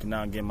planning on working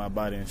out and getting my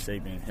body in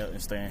shape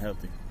and staying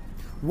healthy.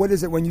 What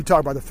is it when you talk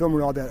about the film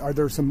and all that? Are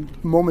there some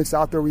moments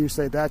out there where you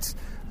say that's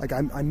like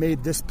I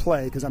made this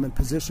play because I'm in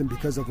position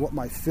because of what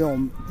my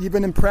film,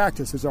 even in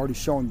practice, has already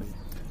shown me?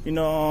 We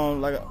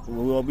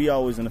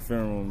always in the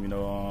film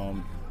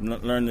room.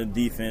 Learn the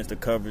defense, the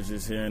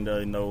coverages here and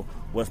there.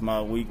 What's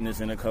my weakness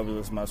in the coverage,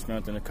 what's my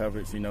strength in the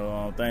coverage.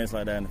 Things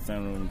like that in the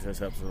film room just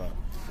helps a lot.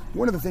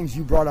 One of the things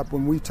you brought up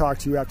when we talked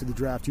to you after the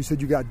draft, you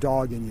said you got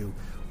dog in you.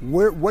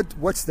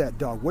 What's that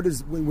dog?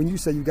 When you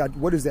say you got,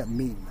 what does that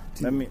mean?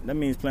 That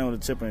means playing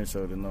with a chip on your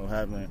shoulder.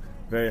 Having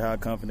very high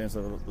confidence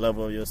of the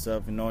level of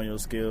yourself, and knowing your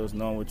skills,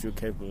 knowing what you're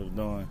capable of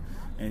doing,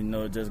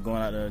 and just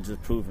going out there and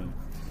just proving.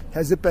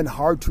 Has it been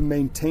hard to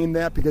maintain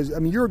that? Because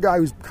you're a guy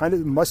who's kind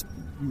of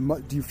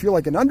do you feel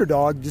like an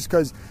underdog just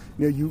because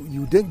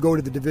you didn't go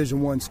to the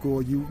Division I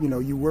school? You're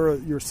a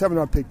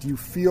 7th-round pick. Do you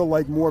feel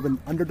like more of an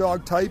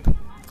underdog type?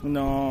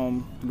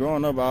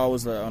 Growing up, I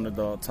was an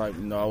underdog type.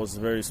 I was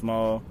very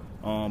small,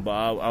 but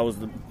I was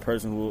the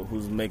person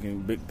who's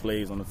making big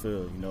plays on the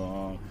field.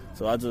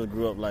 So I just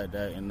grew up like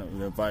that in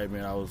the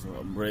environment I was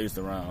raised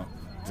around.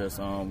 Just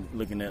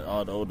looking at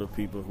all the older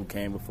people who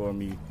came before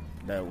me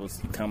that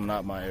was coming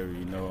out my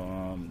area.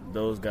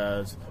 Those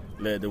guys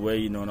led the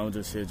way, and I'm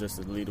just here just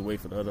to lead the way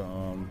for the other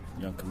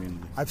young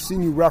community. I've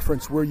seen you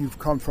reference where you've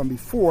come from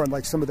before and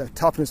like some of that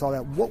toughness, all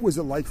that. What was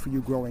it like for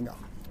you growing up?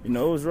 It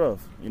was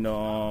rough.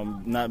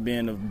 Not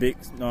being a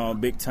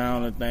big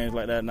town and things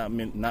like that.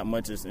 Not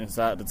much is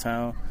inside the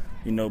town.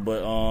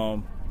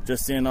 But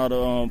just seeing all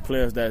the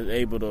players that are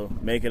able to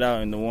make it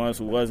out and the ones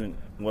who wasn't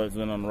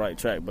on the right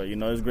track. But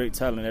there's great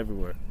talent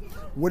everywhere.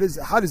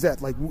 How does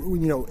that, like,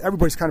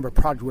 everybody's kind of a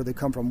product of where they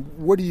come from.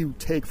 What do you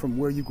take from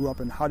where you grew up,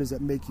 and how does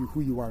that make you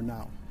who you are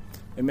now?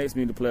 It makes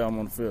me the player I'm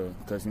on the field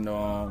because,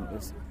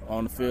 it's,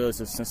 on the field it's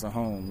a sense of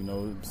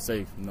home,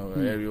 safe, an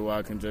area where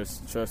I can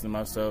just trust in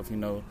myself,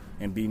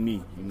 and be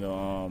me,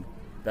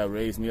 that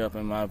raised me up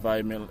in my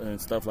environment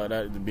and stuff like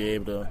that to be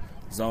able to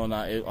zone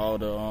out all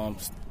the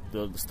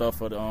stuff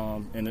for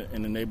in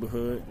the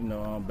neighborhood,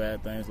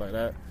 bad things like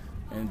that.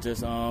 And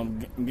just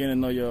getting to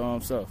know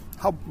your self.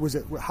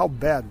 How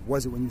bad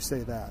was it when you say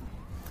that?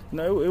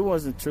 No, it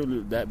wasn't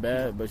truly that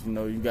bad, but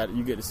you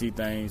get to see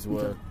things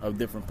with a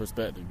different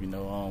perspective.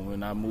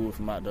 When I moved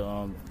from out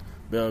the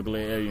Belle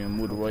Glade area and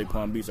moved to Roy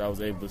Palm Beach, I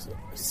was able to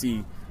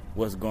see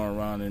what's going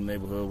around in the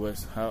neighborhood,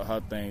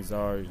 how things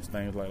are, and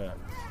things like that.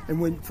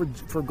 And when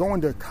for going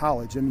to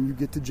college, you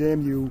get to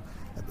JMU,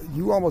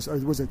 you almost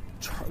was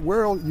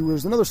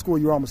another school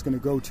you were almost going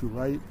to go to,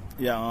 right?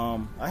 Yeah,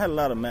 I had a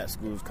lot of MAC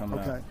schools coming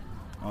out.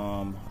 I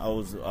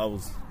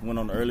went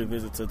on an early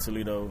visit to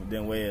Toledo,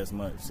 didn't weigh as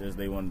much as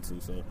they wanted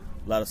to, so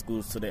a lot of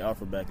schools today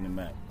offer back in the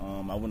MAC.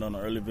 I went on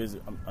an early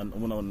visit. I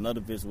went on another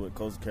visit with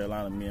Coastal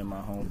Carolina, me and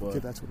my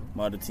homeboy,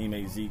 my other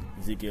teammate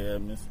Ezekiel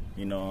Edmonds.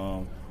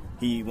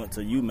 He went to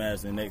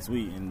UMass the next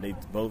week, and they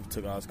both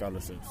took our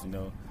scholarships.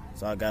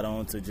 So I got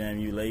on to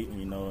JMU late,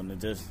 and it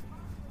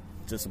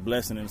just a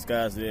blessing in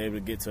disguise to be able to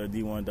get to a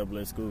D1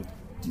 AA school.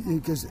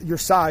 Because your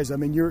size,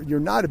 you're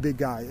not a big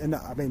guy, and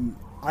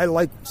I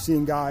like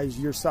seeing guys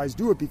your size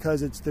do it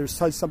because there's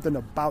something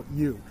about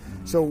you.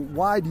 Mm-hmm. So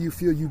why do you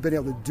feel you've been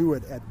able to do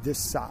it at this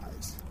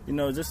size?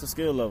 Just a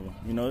skill level.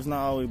 It's not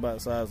always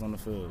about size on the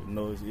field.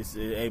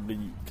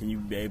 Can you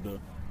be able to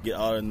get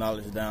all the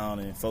knowledge down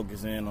and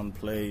focus in on the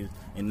plays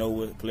and know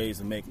what plays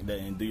to make that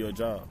and do your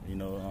job.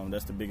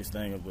 That's the biggest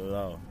thing of it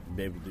all,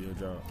 be able to do your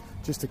job.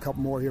 Just a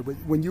couple more here, but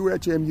when you were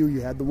at JMU,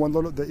 you had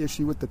the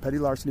issue with the petty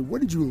larceny.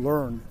 What did you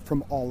learn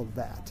from all of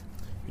that?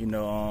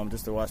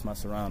 Just to watch my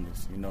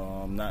surroundings.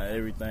 Not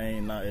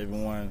everything, not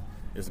everyone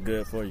is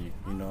good for you.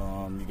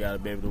 You got to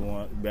be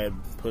able to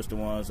push the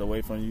ones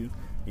away from you,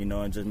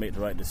 and just make the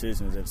right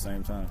decisions at the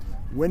same time.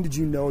 When did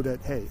you know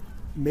that, hey,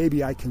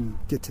 maybe I can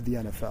get to the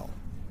NFL?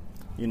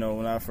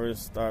 When I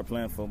first started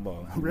playing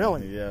football.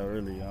 Really? Yeah,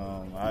 really.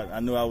 I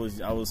knew I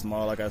was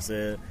small, like I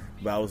said,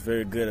 but I was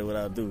very good at what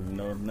I do.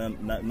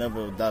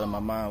 Never a doubt in my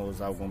mind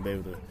was I was going to be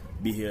able to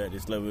be here at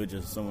this level. It's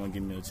just someone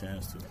give me a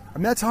chance to. I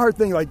mean, that's a hard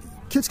thing. Like,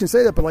 kids can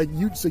say that,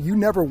 but so you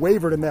never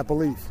wavered in that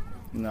belief.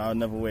 No, I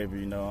never waver.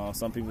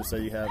 Some people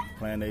say you have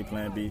plan A,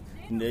 plan B,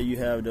 and there you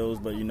have those.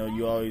 But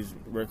you always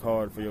work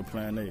hard for your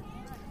plan A.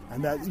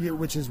 And that,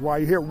 which is why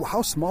you're here.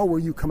 How small were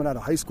you coming out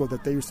of high school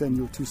that they were saying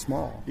you were too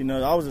small?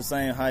 I was the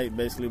same height,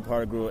 basically.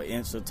 Probably grew an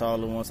inch or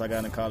taller once I got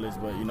into college.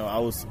 But I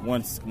was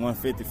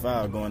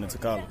 155 going into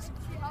college.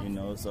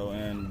 So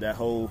and that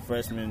whole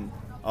freshman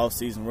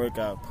off-season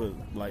workout put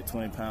like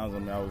 20 pounds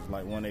on me. I was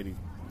like 180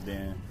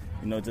 then.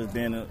 Just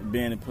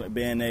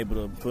being able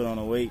to put on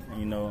a weight,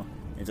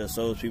 it just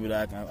shows people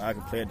that I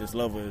can play at this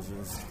level.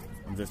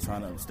 I'm just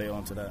trying to stay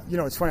on to that.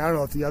 It's funny. I don't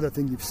know if the other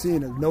thing you've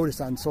seen or noticed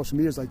on social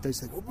media is like they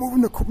say, well,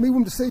 move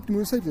him to safety, move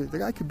him to safety. The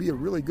guy could be a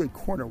really good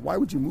corner. Why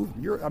would you move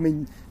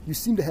him? You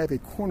seem to have a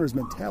corner's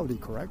mentality,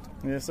 correct?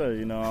 Yes, sir.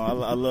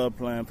 I love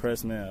playing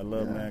press man. I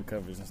love man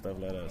coverage and stuff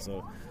like that.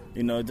 So,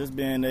 just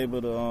being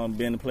able to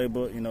be in the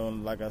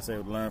playbook, like I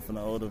said, learn from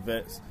the older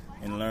vets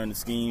and learn the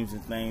schemes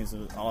and things,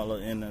 all the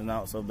in and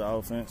outs of the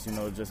offense,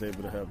 just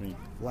able to help me.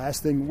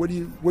 Last thing, what are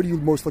you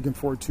most looking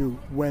forward to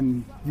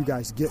when you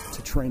guys get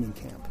to training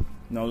camp?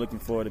 Looking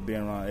forward to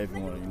being around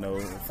everyone,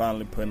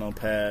 finally putting on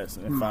pads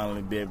and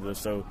finally be able to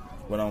show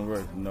what I'm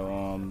worth.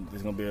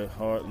 It's going to be a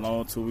hard,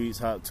 long 2 weeks,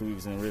 hot 2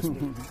 weeks in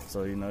Richmond.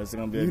 So, it's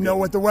going to be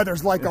what the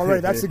weather's like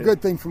already. That's a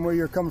good thing from where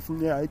you're coming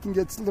from. Yeah, it can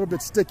get a little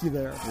bit sticky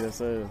there. Yes,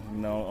 sir.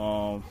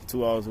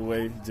 2 hours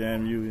away,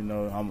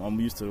 JMU, I'm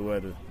used to the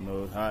weather.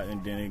 Hot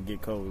and then it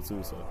get cold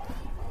too. So.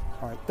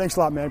 All right. Thanks a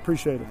lot, man.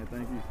 Appreciate it. Yeah,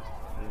 thank you.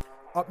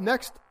 Up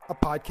next, a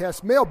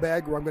podcast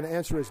mailbag where I'm going to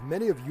answer as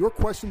many of your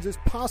questions as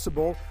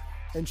possible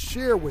and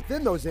share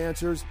within those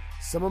answers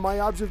some of my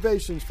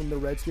observations from the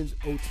Redskins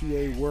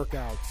OTA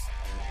workouts.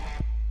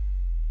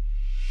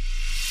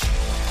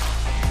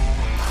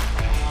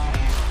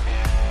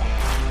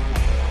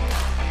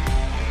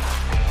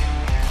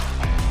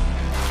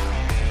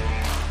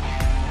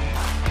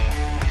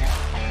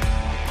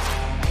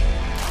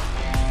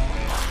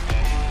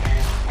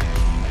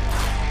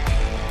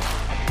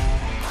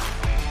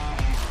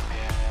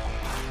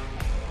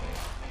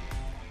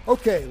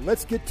 Okay,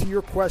 let's get to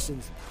your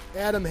questions.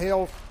 Adam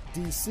Hale,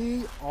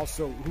 DC,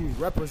 also who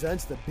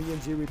represents the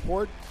B&G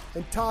Report,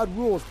 and Todd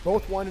Rules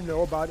both want to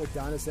know about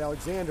Adonis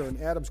Alexander.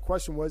 And Adam's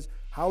question was,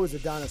 how has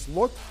Adonis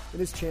looked and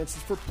his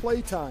chances for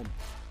playtime?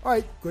 All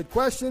right, good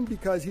question,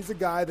 because he's a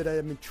guy that I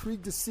am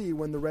intrigued to see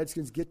when the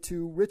Redskins get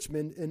to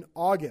Richmond in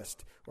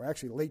August, or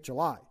actually late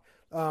July.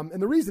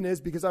 And the reason is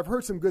because I've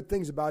heard some good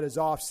things about his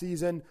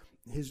offseason,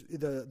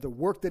 the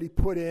work that he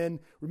put in.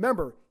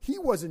 Remember, he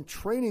wasn't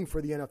training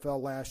for the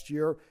NFL last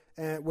year,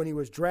 and when he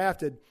was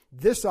drafted.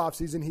 This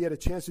offseason, he had a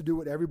chance to do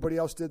what everybody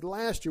else did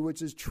last year,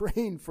 which is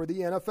train for the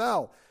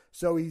NFL.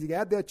 So he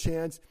had that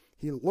chance.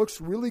 He looks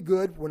really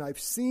good when I've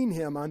seen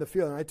him on the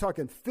field. And I'm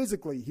talking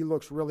physically, he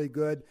looks really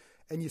good.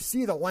 And you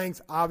see the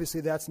length.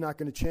 Obviously, that's not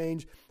going to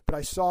change. But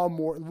I saw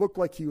more. It looked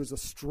like he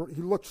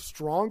looked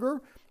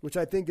stronger, which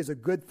I think is a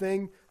good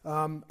thing.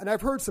 And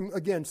I've heard some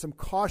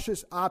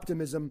cautious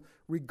optimism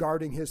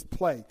regarding his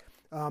play.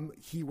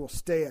 He will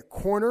stay at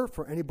corner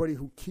for anybody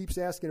who keeps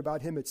asking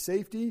about him at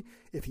safety.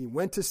 If he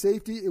went to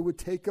safety, it would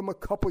take him a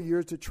couple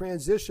years to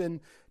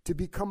transition to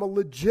become a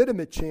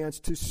legitimate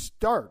chance to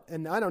start.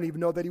 And I don't even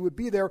know that he would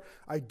be there.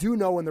 I do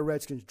know when the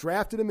Redskins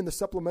drafted him in the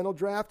supplemental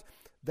draft,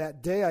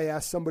 that day I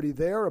asked somebody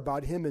there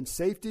about him in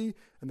safety,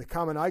 and the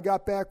comment I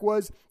got back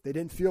was they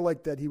didn't feel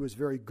like that he was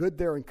very good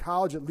there in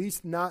college, at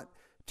least not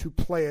to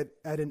play it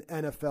at an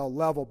NFL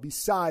level.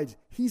 Besides,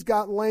 he's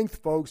got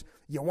length, folks.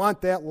 You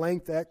want that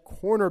length at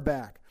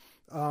cornerback.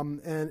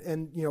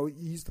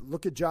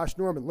 Look at Josh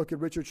Norman, look at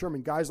Richard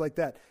Sherman, guys like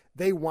that.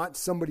 They want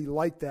somebody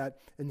like that,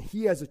 and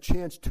he has a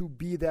chance to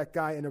be that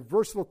guy in a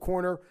versatile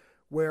corner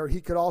where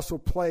he could also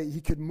play. He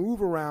could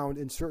move around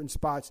in certain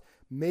spots,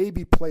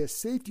 maybe play a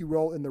safety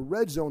role in the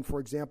red zone,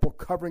 for example,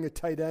 covering a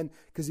tight end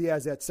because he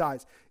has that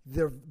size.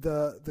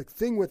 The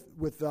thing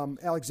with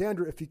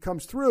Alexander, if he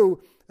comes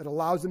through, it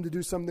allows them to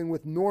do something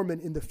with Norman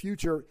in the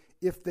future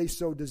if they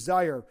so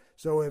desire.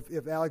 So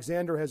if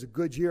Alexander has a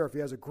good year, if he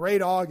has a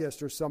great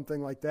August or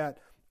something like that,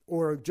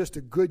 or just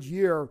a good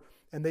year,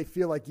 and they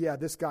feel like, yeah,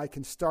 this guy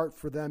can start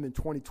for them in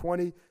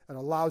 2020, it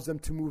allows them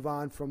to move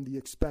on from the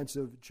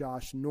expensive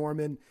Josh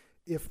Norman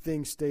if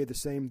things stay the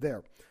same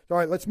there. All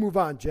right, let's move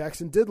on.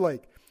 Jackson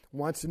Didlake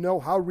wants to know,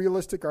 how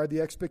realistic are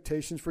the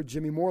expectations for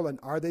Jimmy Moreland?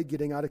 Are they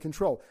getting out of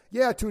control?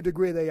 Yeah, to a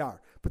degree they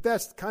are. But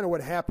that's kind of what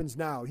happens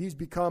now. He's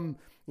become,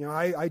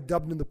 I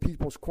dubbed him the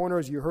people's corner,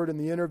 as you heard in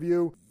the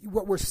interview.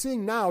 What we're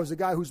seeing now is a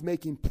guy who's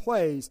making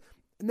plays,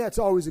 and that's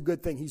always a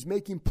good thing. He's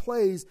making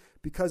plays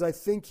because I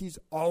think he's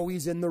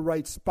always in the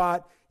right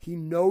spot. He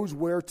knows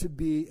where to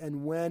be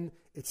and when.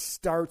 It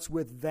starts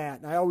with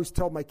that. And I always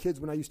tell my kids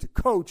when I used to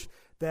coach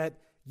that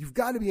you've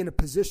got to be in a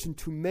position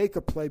to make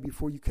a play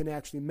before you can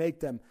actually make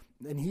them.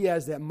 And he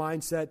has that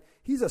mindset.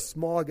 He's a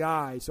small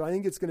guy, so I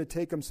think it's going to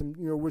take him some,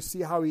 we'll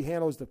see how he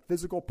handles the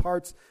physical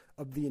parts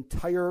of the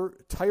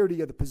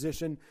entirety of the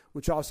position,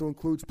 which also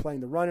includes playing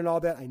the run and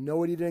all that. I know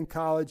what he did in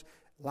college,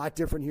 a lot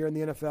different here in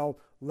the NFL.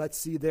 let's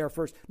see there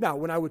first. Now,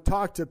 when I would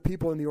talk to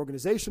people in the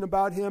organization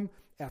about him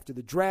after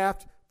the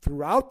draft,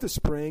 throughout the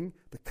spring,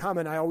 the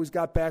comment I always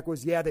got back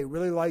was, yeah, they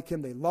really like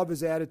him. They love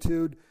his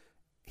attitude.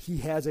 He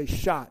has a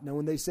shot. Now,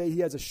 when they say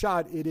he has a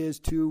shot, it is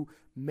to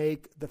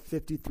make the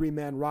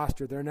 53-man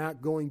roster. They're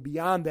not going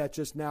beyond that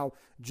just now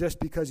just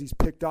because he's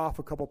picked off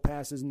a couple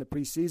passes in the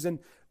preseason.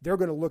 They're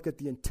going to look at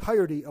the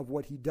entirety of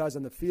what he does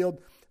on the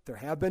field. There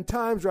have been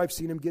times where I've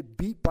seen him get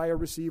beat by a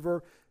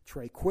receiver,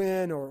 Trey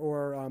Quinn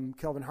or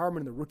Kelvin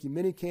Harmon in the rookie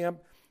minicamp,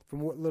 from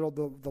what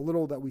the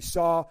little that we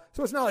saw.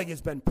 So it's not like it's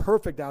been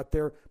perfect out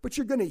there, but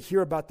you're going to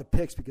hear about the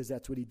picks because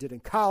that's what he did in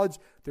college.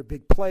 They're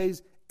big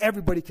plays.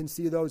 Everybody can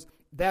see those.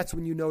 That's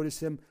when you notice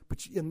him.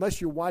 But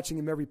unless you're watching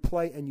him every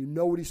play and you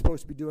know what he's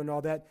supposed to be doing and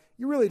all that,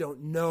 you really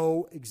don't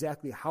know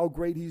exactly how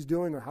great he's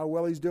doing or how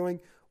well he's doing.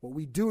 What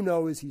we do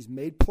know is he's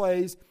made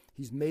plays.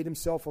 He's made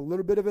himself a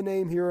little bit of a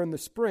name here in the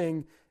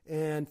spring,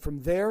 and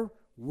from there,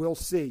 we'll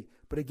see.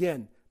 But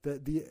again,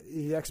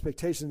 the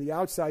expectation on the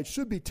outside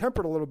should be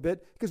tempered a little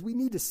bit because we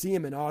need to see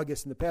him in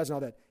August and the pass and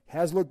all that.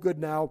 Has looked good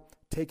now.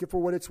 Take it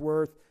for what it's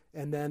worth.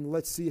 And then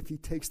let's see if he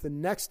takes the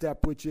next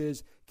step, which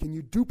is, can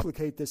you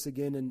duplicate this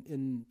again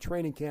in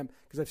training camp?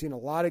 Because I've seen a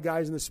lot of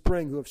guys in the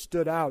spring who have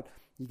stood out.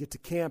 You get to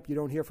camp, you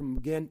don't hear from them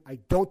again. I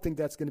don't think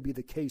that's going to be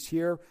the case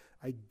here.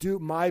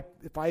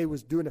 If I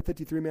was doing a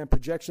 53-man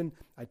projection,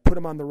 I'd put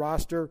him on the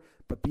roster.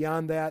 But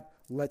beyond that,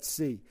 let's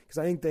see. Because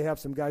I think they have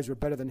some guys who are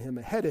better than him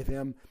ahead of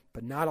him,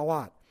 but not a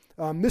lot.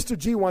 Mr.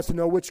 G wants to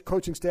know which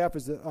coaching staff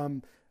has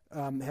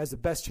the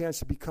best chance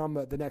to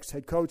become the next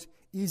head coach.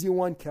 Easy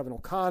one, Kevin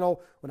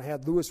O'Connell. When I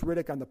had Louis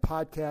Riddick on the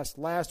podcast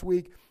last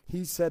week,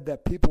 he said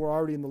that people were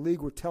already in the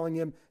league were telling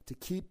him to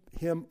keep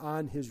him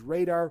on his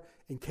radar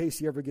in case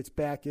he ever gets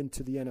back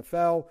into the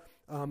NFL.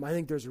 I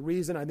think there's a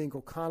reason. I think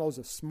O'Connell's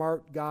a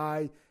smart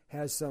guy,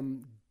 has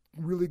some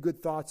really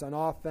good thoughts on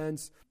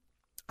offense.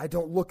 I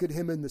don't look at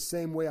him in the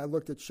same way I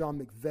looked at Sean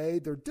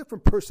McVay. They're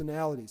different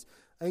personalities.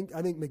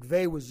 I think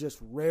McVay was just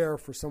rare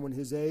for someone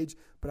his age,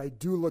 but I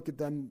do look at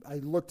them. I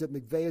looked at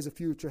McVay as a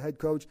future head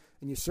coach,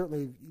 and you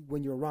certainly,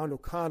 when you're around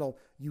O'Connell,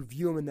 you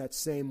view him in that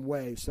same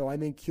way. So I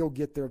think he'll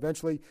get there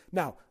eventually.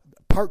 Now,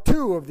 part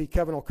two of the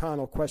Kevin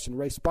O'Connell question,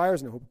 Ray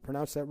Spires, and I hope I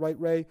pronounced that right,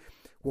 Ray.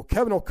 Will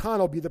Kevin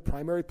O'Connell be the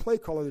primary play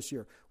caller this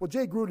year? Well,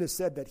 Jay Gruden has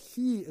said that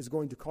he is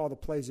going to call the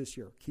plays this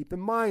year. Keep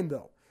in mind,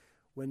 though,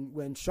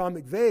 when Sean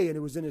McVay, and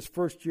it was in his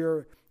first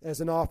year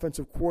as an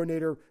offensive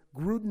coordinator,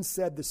 Gruden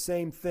said the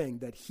same thing,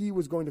 that he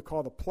was going to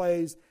call the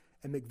plays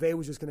and McVay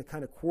was just going to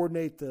kind of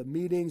coordinate the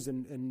meetings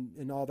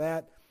and all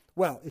that.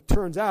 Well, it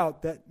turns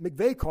out that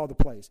McVay called the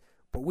plays,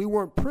 but we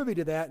weren't privy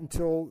to that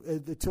until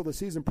the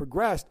season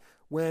progressed,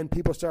 when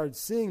people started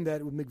seeing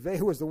that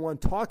McVay was the one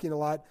talking a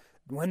lot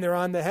when they're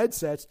on the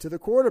headsets to the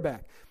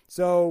quarterback.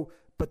 So,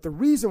 but the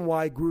reason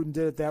why Gruden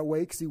did it that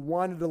way, because he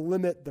wanted to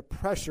limit the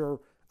pressure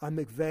on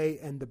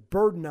McVay and the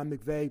burden on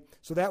McVay,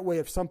 so that way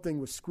if something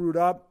was screwed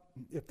up,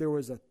 if there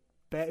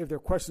were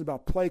questions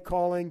about play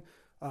calling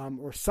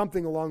or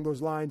something along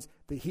those lines,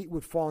 the heat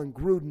would fall on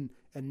Gruden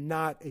and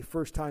not a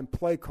first-time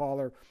play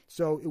caller.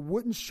 So it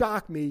wouldn't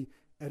shock me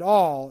at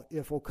all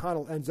if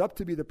O'Connell ends up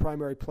to be the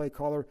primary play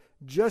caller,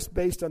 just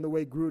based on the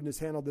way Gruden has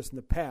handled this in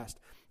the past.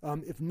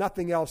 If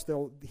nothing else,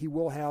 he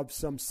will have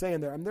some say in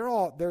there. I mean,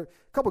 a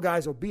couple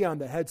guys will be on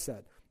the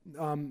headset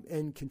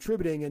and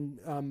contributing,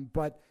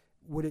 but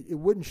it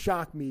wouldn't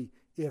shock me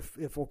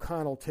if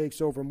O'Connell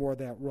takes over more of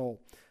that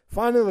role.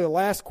 Finally, the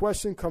last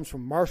question comes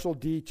from Marshall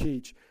D.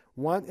 Teach.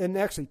 And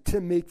actually,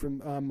 Tim Meek,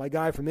 from my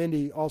guy from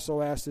Indy,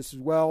 also asked this as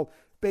well.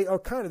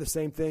 Kind of the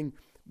same thing.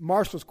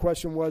 Marshall's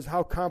question was,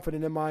 how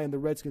confident am I in the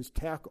Redskins'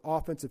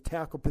 offensive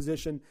tackle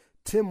position?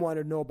 Tim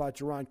wanted to know about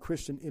Geron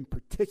Christian in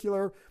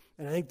particular,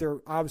 and I think they're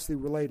obviously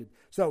related.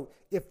 So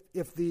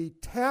if the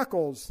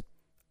tackles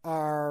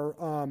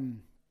are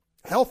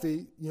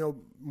healthy,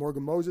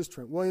 Morgan Moses,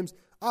 Trent Williams,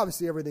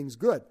 obviously everything's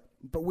good.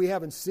 But we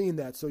haven't seen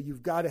that, so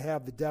you've got to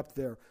have the depth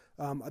there.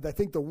 I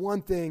think the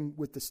one thing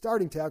with the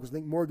starting tackles, I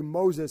think Morgan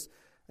Moses,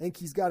 I think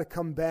he's got to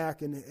come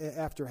back, and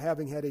after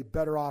having had a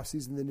better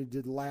offseason than he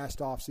did last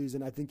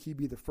offseason. I think he'd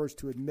be the first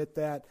to admit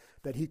that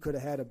he could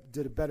have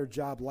did a better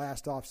job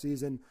last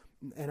offseason,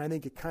 and I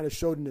think it kind of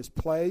showed in his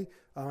play.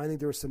 I think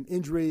there were some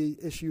injury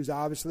issues,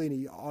 obviously,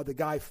 and the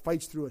guy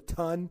fights through a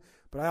ton.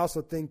 But I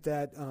also think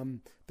that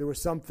there were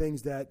some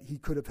things that he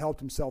could have helped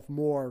himself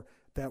more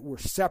that were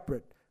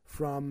separate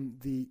from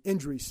the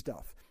injury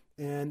stuff.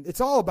 And it's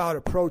all about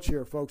approach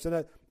here, folks.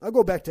 And I'll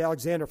go back to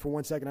Alexander for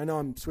 1 second. I know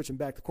I'm switching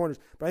back to corners,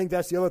 but I think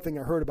that's the other thing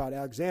I heard about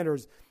Alexander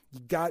is you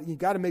got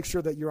to make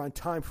sure that you're on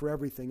time for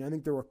everything. I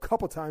think there were a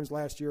couple times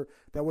last year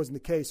that wasn't the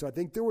case. So I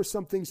think there were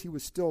some things he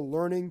was still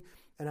learning,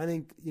 and I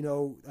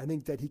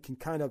think that he can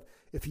kind of,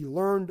 if he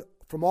learned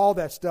from all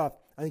that stuff,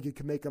 I think it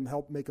can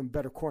help make him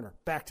better corner.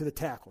 Back to the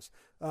tackles.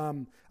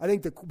 I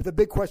think the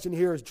big question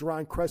here is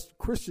Geron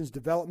Christian's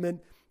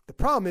development. The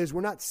problem is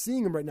we're not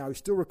seeing him right now. He's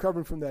still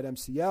recovering from that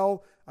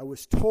MCL. I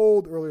was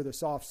told earlier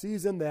this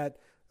offseason that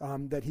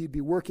that he'd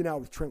be working out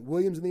with Trent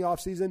Williams in the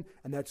offseason,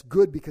 and that's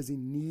good because he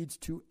needs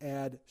to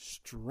add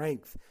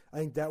strength. I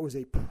think that was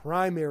a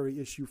primary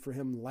issue for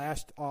him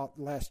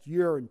last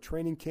year in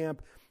training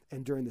camp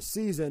and during the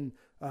season.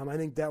 I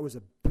think that was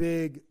a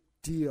big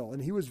deal,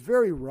 and he was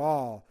very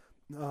raw.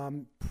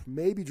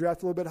 Maybe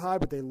drafted a little bit high,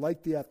 but they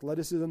like the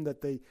athleticism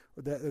that they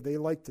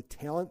like the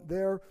talent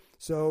there.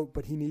 So,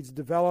 but he needs to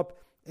develop,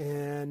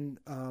 and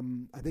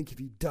I think if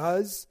he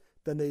does,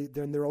 then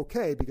they're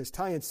okay, because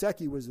Ty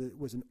Nsekhe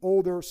was an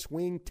older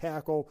swing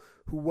tackle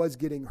who was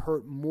getting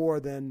hurt more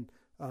than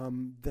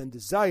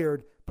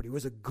desired, but he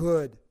was a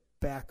good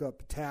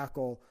backup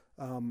tackle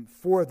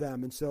for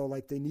them, and so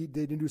they need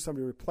to do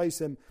something to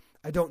replace him.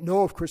 I don't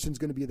know if Christian's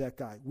going to be that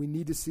guy. We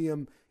need to see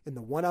him in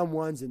the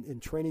one-on-ones in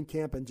training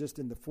camp and just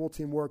in the full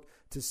team work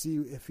to see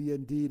if he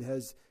indeed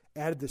has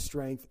added the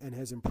strength and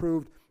has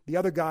improved. The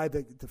other guy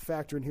that the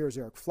factor in here is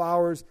Eric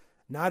Flowers.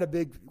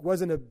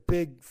 Wasn't a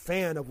big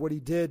fan of what he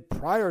did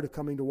prior to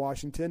coming to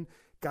Washington.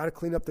 Got to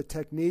clean up the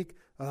technique.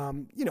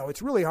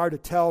 It's really hard to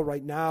tell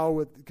right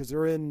now because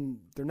they're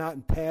not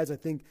in pads. I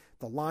think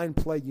the line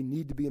play, you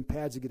need to be in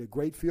pads to get a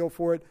great feel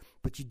for it.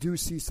 But you do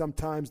see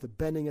sometimes the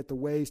bending at the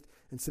waist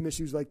and some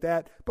issues like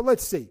that. But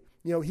let's see.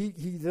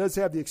 He does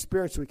have the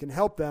experience, so he can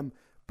help them.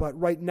 But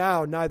right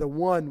now, neither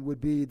one would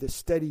be the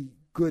steady,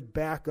 good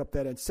backup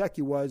that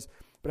Nsekhe was.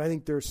 But I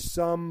think there's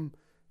some.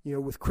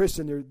 With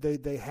Christian,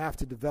 they have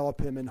to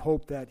develop him and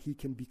hope that he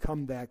can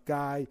become that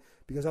guy,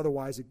 because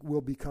otherwise it will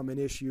become an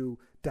issue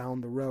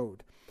down the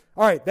road.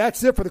 All right,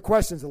 that's it for the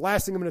questions. The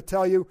last thing I'm going to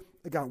tell you,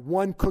 I got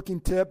one cooking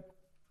tip.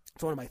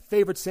 It's one of my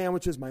favorite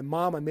sandwiches. My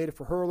mom, I made it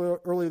for her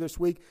earlier this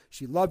week.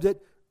 She loved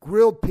it.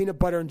 Grilled peanut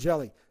butter and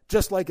jelly,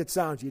 just like it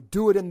sounds. You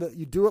do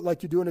it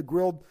like you're doing a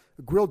grilled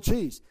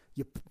cheese.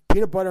 You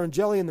peanut butter and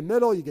jelly in the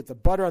middle. You get the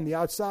butter on the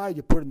outside.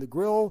 You put it in the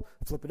grill.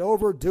 Flip it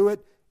over. Do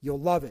it. You'll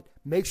love it.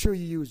 Make sure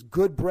you use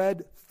good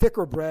bread,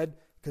 thicker bread,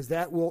 because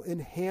that will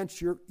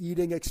enhance your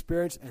eating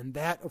experience, and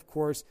that, of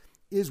course,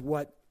 is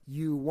what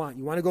you want.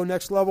 You want to go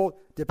next level,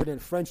 dip it in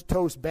French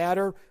toast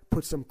batter,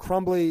 put some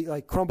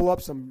crumble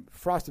up some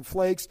frosted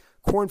flakes,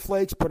 corn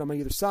flakes, put them on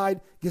either side,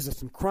 gives it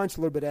some crunch,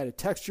 a little bit added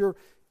texture.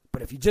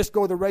 But if you just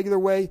go the regular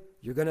way,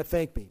 you're going to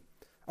thank me.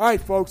 All right,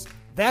 folks,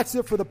 that's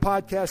it for the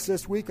podcast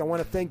this week. I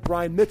want to thank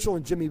Brian Mitchell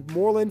and Jimmy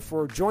Moreland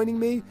for joining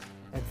me.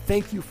 And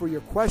thank you for your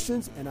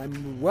questions. And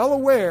I'm well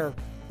aware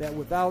that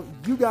without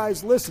you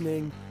guys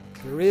listening,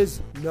 there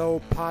is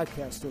no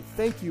podcast. So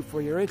thank you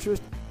for your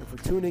interest and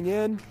for tuning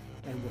in.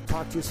 And we'll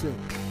talk to you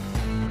soon.